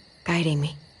 guiding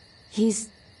me. He's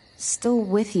still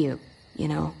with you. You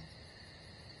know,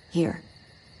 here.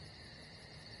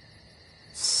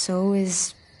 So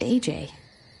is AJ.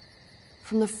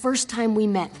 From the first time we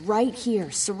met, right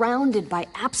here, surrounded by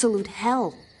absolute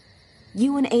hell,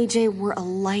 you and AJ were a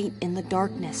light in the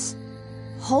darkness.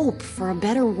 Hope for a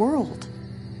better world.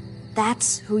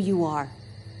 That's who you are.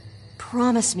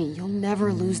 Promise me you'll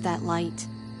never lose that light.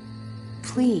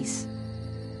 Please.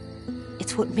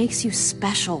 It's what makes you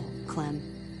special, Clem.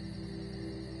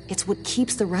 It's what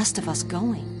keeps the rest of us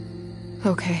going.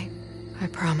 Okay, I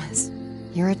promise.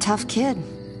 You're a tough kid.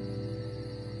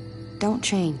 Don't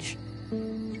change.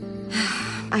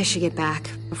 I should get back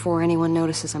before anyone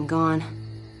notices I'm gone.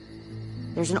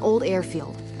 There's an old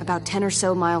airfield about 10 or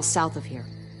so miles south of here.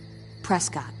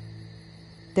 Prescott.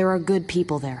 There are good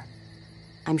people there.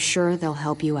 I'm sure they'll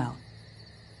help you out.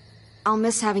 I'll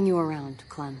miss having you around,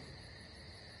 Clem.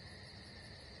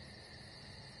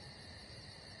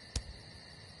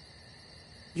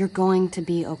 You're going to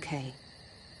be okay.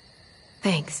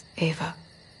 Thanks, Ava.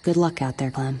 Good luck out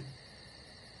there, Clem.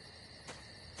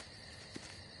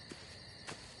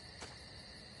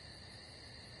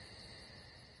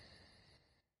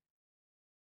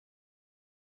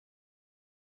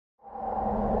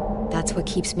 That's what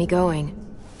keeps me going.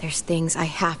 There's things I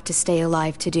have to stay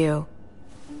alive to do.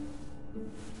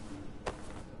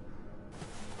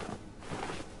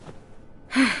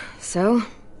 So,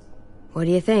 what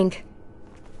do you think?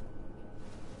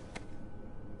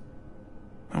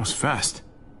 That was fast.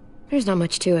 There's not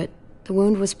much to it. The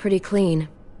wound was pretty clean.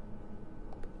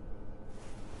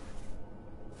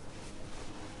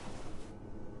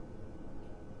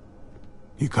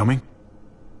 You coming?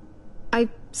 I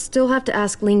still have to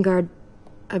ask Lingard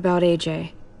about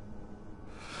AJ.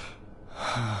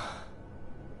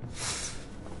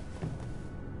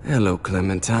 Hello,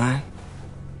 Clementine.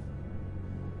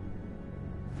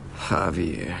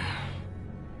 Javier.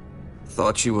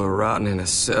 Thought you were rotting in a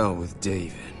cell with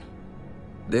David.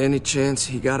 There any chance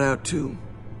he got out too?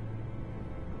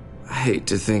 I hate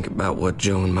to think about what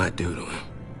Joan might do to him.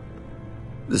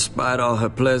 Despite all her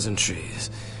pleasantries,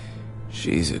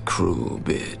 she's a cruel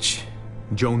bitch.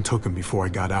 Joan took him before I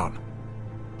got out.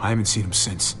 I haven't seen him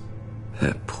since.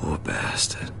 That poor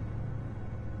bastard.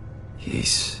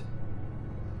 He's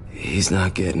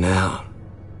not getting out.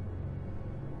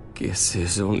 Guess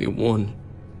there's only one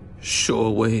sure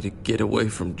way to get away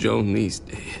from Joan these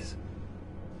days.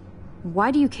 Why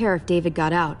do you care if David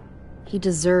got out? He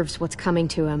deserves what's coming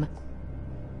to him.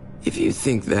 If you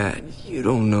think that, you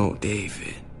don't know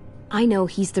David. I know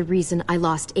he's the reason I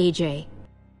lost AJ.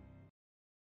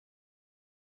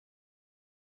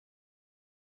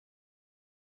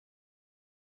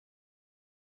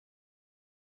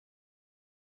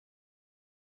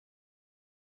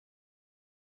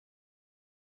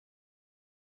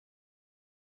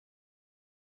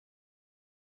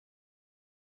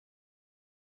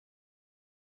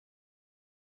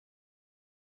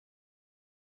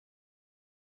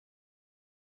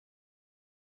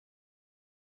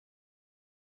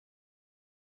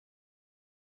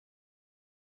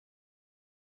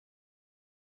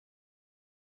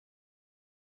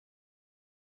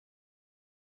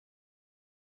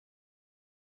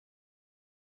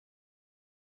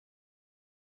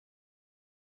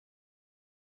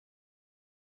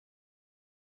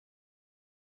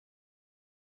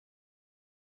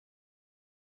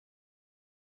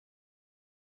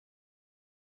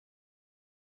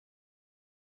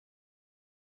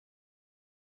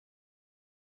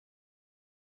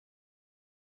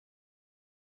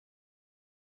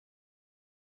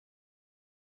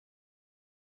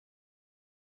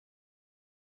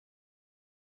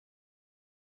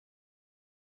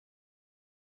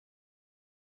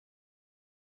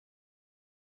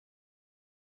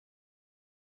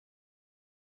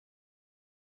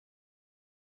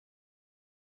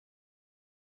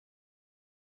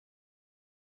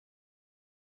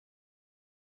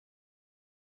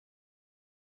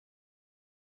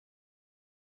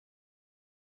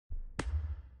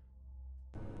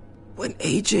 When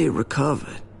AJ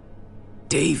recovered,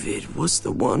 David was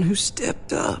the one who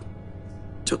stepped up.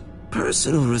 Took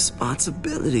personal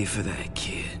responsibility for that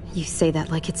kid. You say that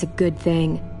like it's a good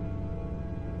thing.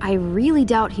 I really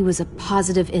doubt he was a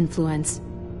positive influence.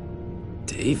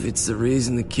 David's the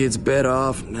reason the kid's better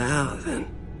off now than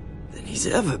he's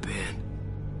ever been.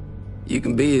 You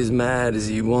can be as mad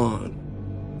as you want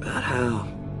about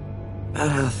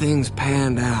how things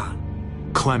panned out.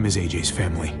 Clem is AJ's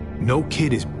family. No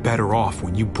kid is better off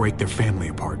when you break their family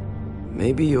apart.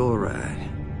 Maybe you're right.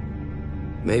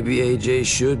 Maybe AJ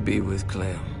should be with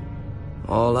Clem.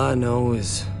 All I know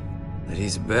is that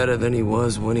he's better than he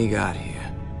was when he got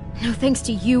here. No thanks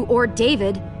to you or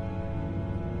David.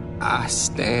 I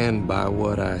stand by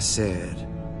what I said.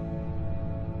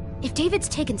 If David's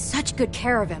taken such good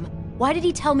care of him, why did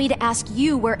he tell me to ask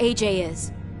you where AJ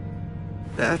is?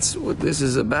 That's what this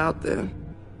is about, then.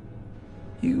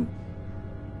 You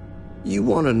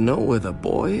want to know where the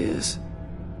boy is?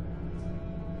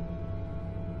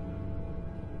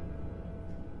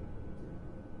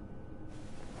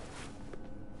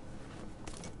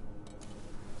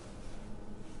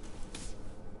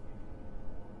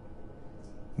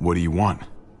 What do you want?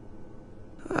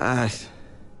 I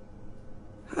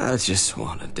just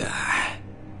want to die.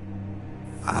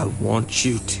 I want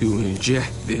you to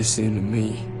inject this into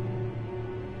me.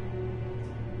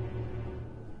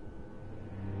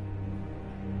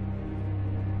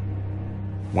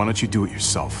 Why don't you do it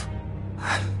yourself?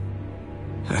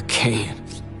 I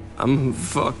can't. I'm a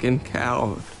fucking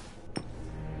coward.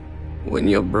 When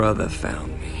your brother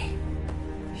found me,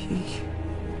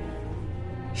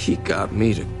 he got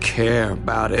me to care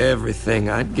about everything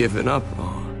I'd given up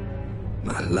on.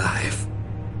 My life.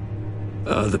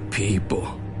 Other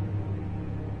people.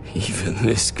 Even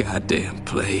this goddamn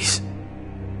place.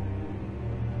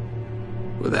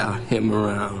 Without him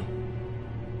around,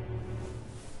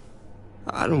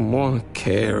 I don't want to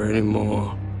care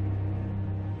anymore.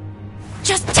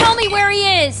 Just tell me where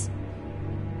he is!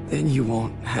 Then you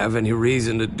won't have any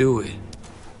reason to do it.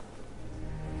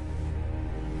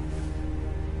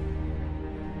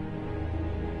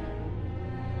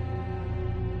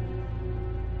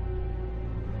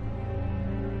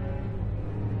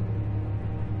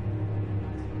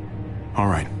 All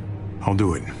right, I'll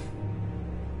do it.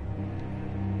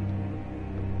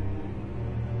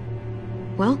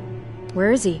 Well,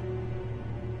 where is he?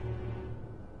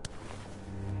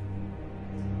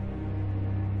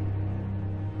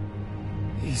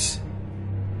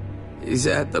 He's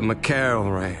at the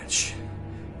McCarroll Ranch,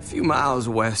 a few miles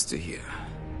west of here.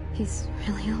 He's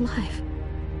really alive.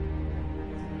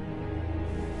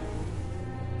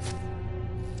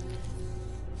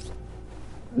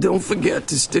 Don't forget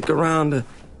to stick around to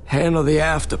handle the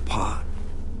after part.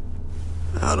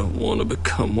 I don't want to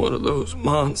become one of those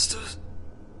monsters.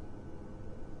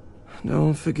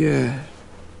 Don't forget,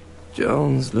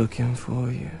 Joan's looking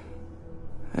for you.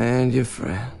 And your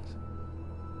friends.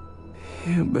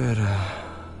 You better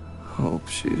hope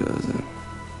she doesn't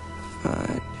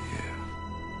find you.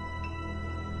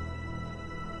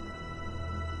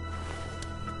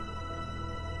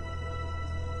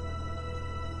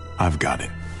 I've got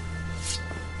it.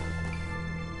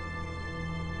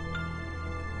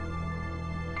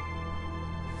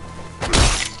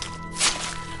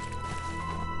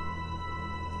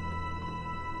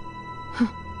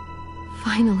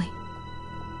 Finally.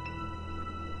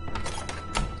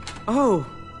 Oh,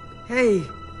 hey.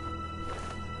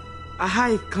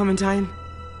 Hi, Clementine.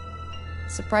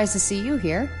 Surprised to see you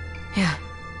here. Yeah,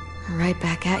 right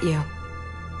back at you.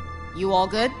 You all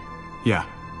good? Yeah,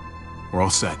 we're all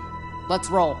set. Let's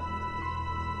roll.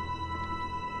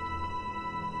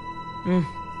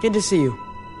 Good to see you.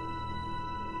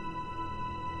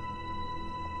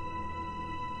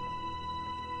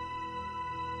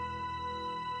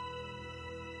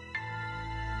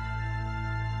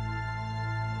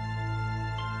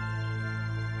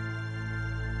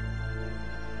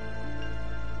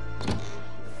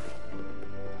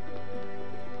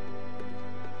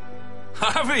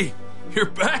 Javi, you're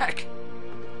back!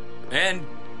 And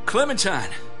Clementine.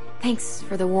 Thanks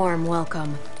for the warm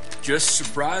welcome. Just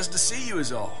surprised to see you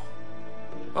is all.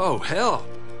 Oh, hell.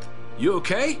 You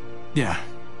okay? Yeah,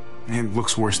 it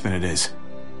looks worse than it is.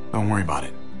 Don't worry about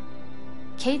it.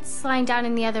 Kate's lying down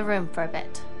in the other room for a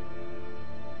bit.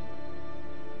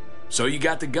 So you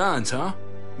got the guns, huh?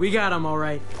 We got them all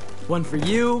right. One for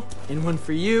you, and one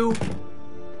for you.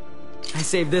 I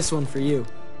saved this one for you.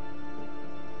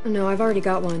 No, I've already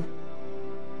got one.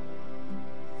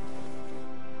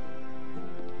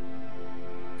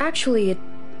 Actually, it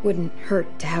wouldn't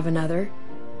hurt to have another.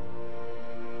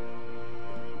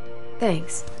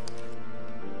 Thanks.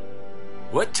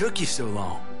 What took you so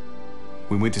long?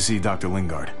 We went to see Dr.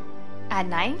 Lingard. At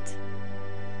night?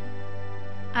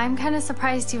 I'm kind of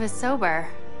surprised he was sober.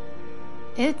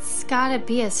 It's gotta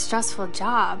be a stressful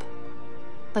job.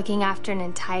 Looking after an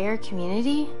entire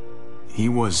community? He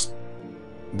was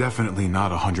definitely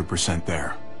not 100%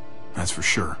 there. That's for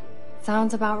sure.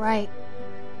 Sounds about right.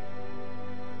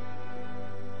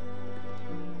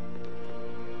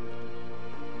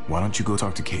 Why don't you go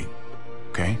talk to Kate,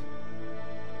 okay?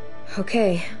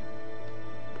 Okay.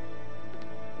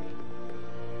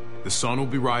 The sun will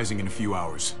be rising in a few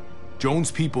hours.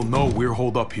 Jones' people know we're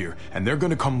holed up here, and they're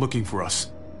gonna come looking for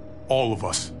us. All of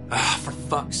us. Ah, for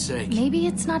fuck's sake. Maybe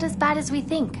it's not as bad as we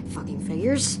think. Fucking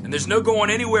figures. And there's no going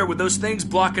anywhere with those things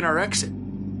blocking our exit.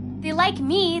 They like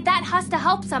me, that has to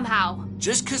help somehow.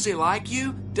 Just 'cause they like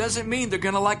you doesn't mean they're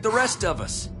gonna like the rest of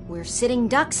us. We're sitting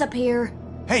ducks up here.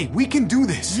 Hey, we can do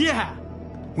this! Yeah!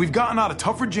 We've gotten out of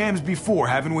tougher jams before,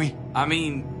 haven't we? I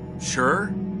mean,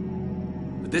 sure.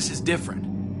 But this is different.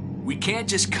 We can't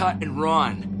just cut and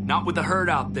run. Not with the herd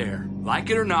out there. Like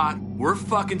it or not, we're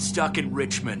fucking stuck in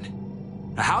Richmond.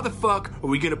 Now how the fuck are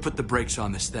we gonna put the brakes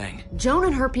on this thing? Joan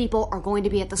and her people are going to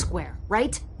be at the square,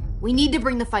 right? We need to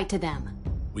bring the fight to them.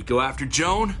 We go after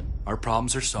Joan, our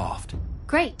problems are solved.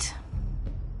 Great.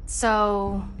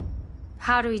 So,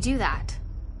 how do we do that?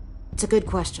 It's a good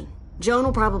question. Joan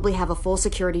will probably have a full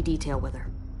security detail with her.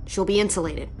 She'll be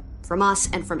insulated. From us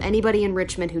and from anybody in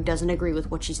Richmond who doesn't agree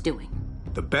with what she's doing.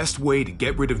 The best way to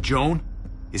get rid of Joan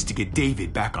is to get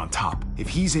David back on top. If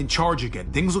he's in charge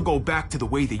again, things will go back to the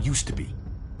way they used to be.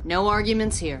 No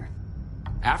arguments here.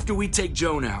 After we take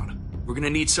Joan out, we're gonna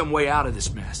need some way out of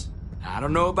this mess. I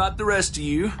don't know about the rest of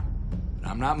you, but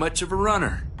I'm not much of a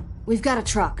runner. We've got a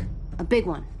truck. A big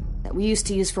one. That we used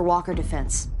to use for walker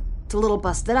defense. It's a little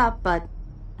busted up, but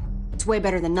it's way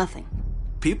better than nothing.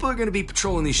 People are gonna be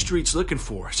patrolling these streets looking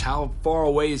for us. How far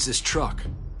away is this truck?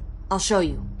 I'll show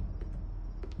you.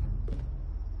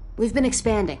 We've been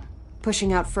expanding,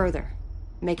 pushing out further,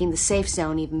 making the safe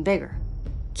zone even bigger.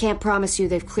 Can't promise you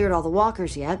they've cleared all the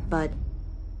walkers yet, but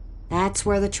that's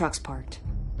where the truck's parked.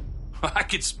 I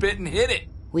could spit and hit it.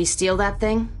 We steal that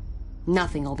thing,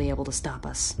 nothing will be able to stop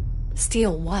us.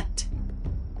 Steal what?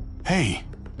 Hey.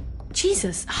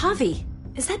 Jesus, Javi,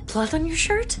 is that blood on your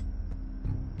shirt?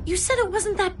 You said it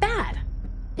wasn't that bad.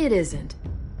 It isn't.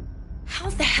 How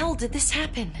the hell did this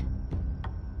happen?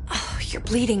 Oh, you're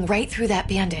bleeding right through that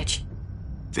bandage.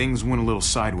 Things went a little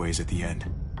sideways at the end.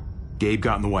 Gabe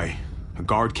got in the way. A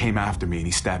guard came after me and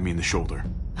he stabbed me in the shoulder.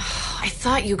 I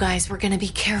thought you guys were gonna be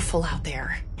careful out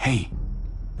there. Hey,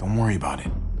 don't worry about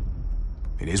it.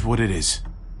 It is what it is.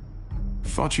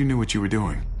 Thought you knew what you were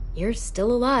doing. You're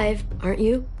still alive, aren't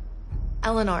you?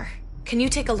 Eleanor, can you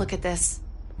take a look at this?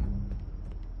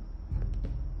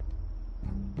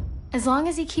 As long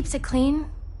as he keeps it clean,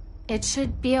 it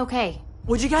should be okay.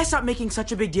 Would you guys stop making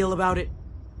such a big deal about it?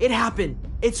 It happened.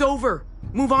 It's over.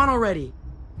 Move on already.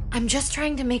 I'm just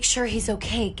trying to make sure he's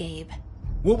okay, Gabe.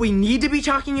 What we need to be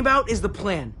talking about is the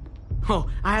plan. Oh,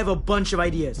 I have a bunch of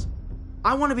ideas.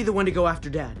 I want to be the one to go after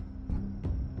Dad.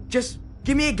 Just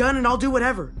give me a gun and I'll do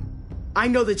whatever. I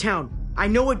know the town. I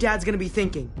know what Dad's gonna be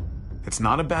thinking. It's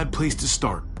not a bad place to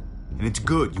start, and it's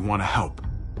good you want to help.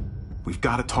 We've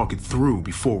got to talk it through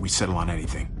before we settle on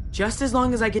anything. Just as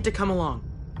long as I get to come along.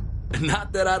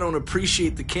 Not that I don't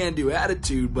appreciate the can-do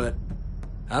attitude, but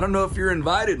I don't know if you're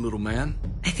invited, little man.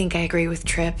 I think I agree with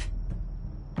Tripp.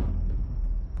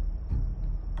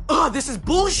 Ugh, this is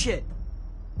bullshit!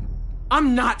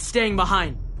 I'm not staying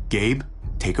behind. Gabe,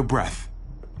 take a breath.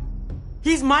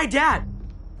 He's my dad.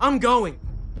 I'm going.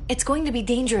 It's going to be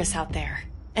dangerous out there,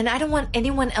 and I don't want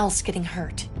anyone else getting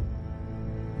hurt.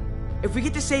 If we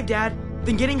get to save Dad,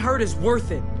 then getting hurt is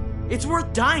worth it. It's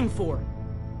worth dying for.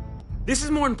 This is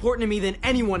more important to me than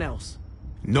anyone else.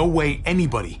 No way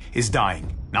anybody is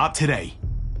dying. Not today.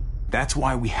 That's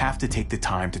why we have to take the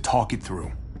time to talk it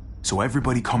through, so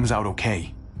everybody comes out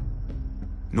okay.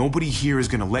 Nobody here is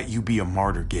gonna let you be a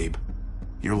martyr, Gabe.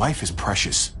 Your life is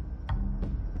precious.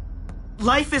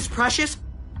 Life is precious?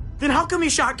 Then how come you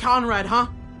shot Conrad, huh?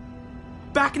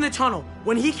 Back in the tunnel,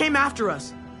 when he came after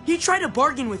us, he tried to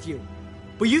bargain with you,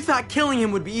 but you thought killing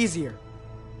him would be easier.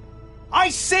 I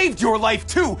saved your life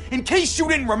too, in case you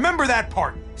didn't remember that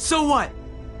part. So what?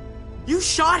 You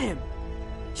shot him.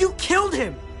 You killed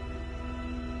him.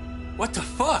 What the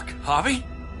fuck, Javi?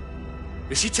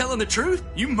 Is she telling the truth?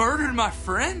 You murdered my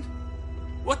friend?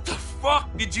 What the fuck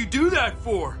did you do that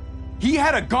for? He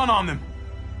had a gun on them.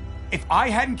 If I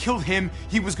hadn't killed him,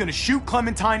 he was gonna shoot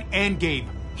Clementine and Gabe.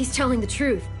 He's telling the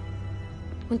truth.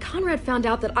 When Conrad found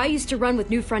out that I used to run with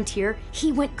New Frontier,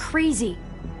 he went crazy.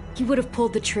 He would have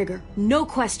pulled the trigger, no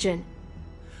question.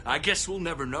 I guess we'll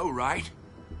never know, right?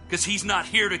 Because he's not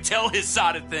here to tell his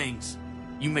side of things.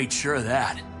 You made sure of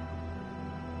that.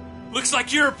 Looks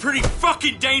like you're a pretty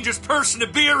fucking dangerous person to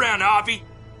be around, Javi.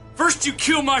 First you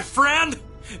kill my friend,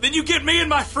 then you get me and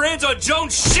my friends on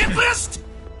Jones' shit list?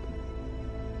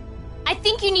 I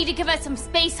think you need to give us some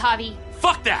space, Javi.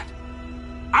 Fuck that!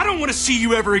 I don't want to see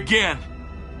you ever again.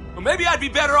 Well, maybe I'd be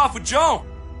better off with Joan.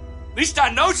 At least I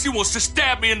know she wants to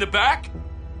stab me in the back.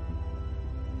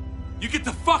 You get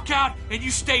the fuck out and you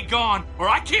stay gone, or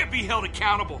I can't be held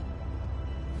accountable.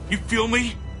 You feel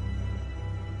me?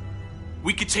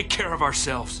 We could take care of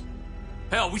ourselves.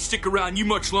 Hell, we stick around you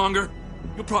much longer,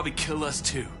 you'll probably kill us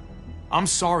too. I'm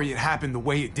sorry it happened the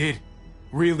way it did.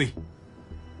 Really.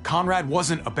 Conrad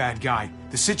wasn't a bad guy.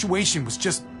 The situation was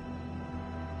just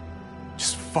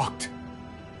fucked.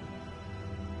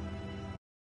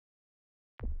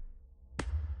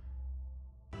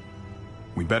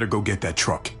 We better go get that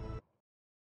truck.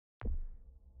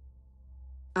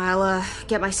 I'll,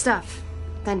 get my stuff.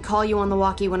 Then call you on the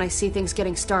walkie when I see things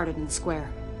getting started in the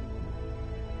square.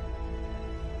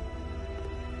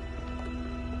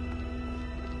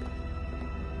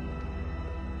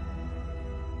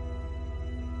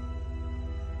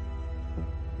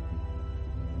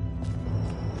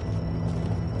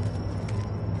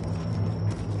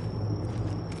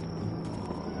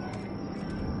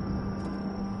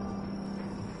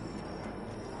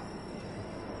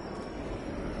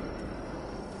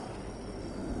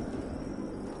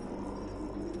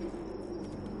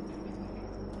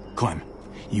 Clem,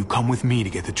 you come with me to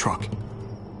get the truck.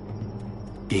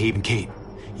 Gabe and Kate,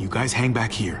 you guys hang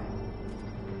back here.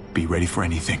 Be ready for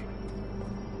anything.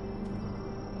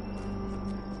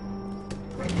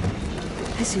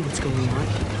 I see what's going on.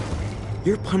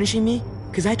 You're punishing me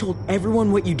because I told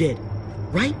everyone what you did,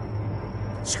 right?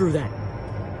 Screw that.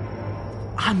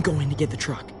 I'm going to get the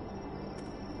truck.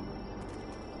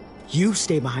 You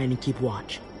stay behind and keep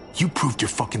watch. You proved your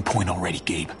fucking point already,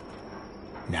 Gabe.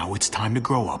 Now it's time to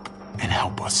grow up and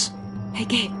help us. Hey,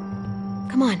 Gabe.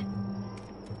 Come on.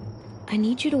 I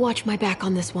need you to watch my back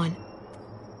on this one.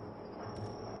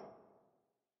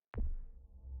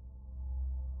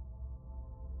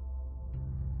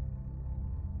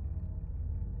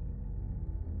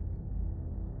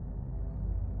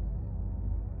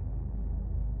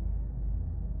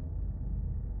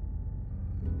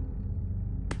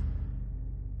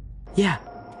 Yeah.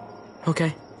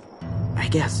 Okay. I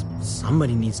guess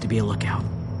somebody needs to be a lookout.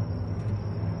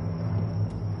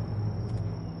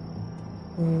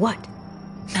 What?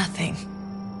 Nothing.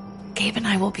 Gabe and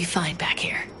I will be fine back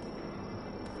here.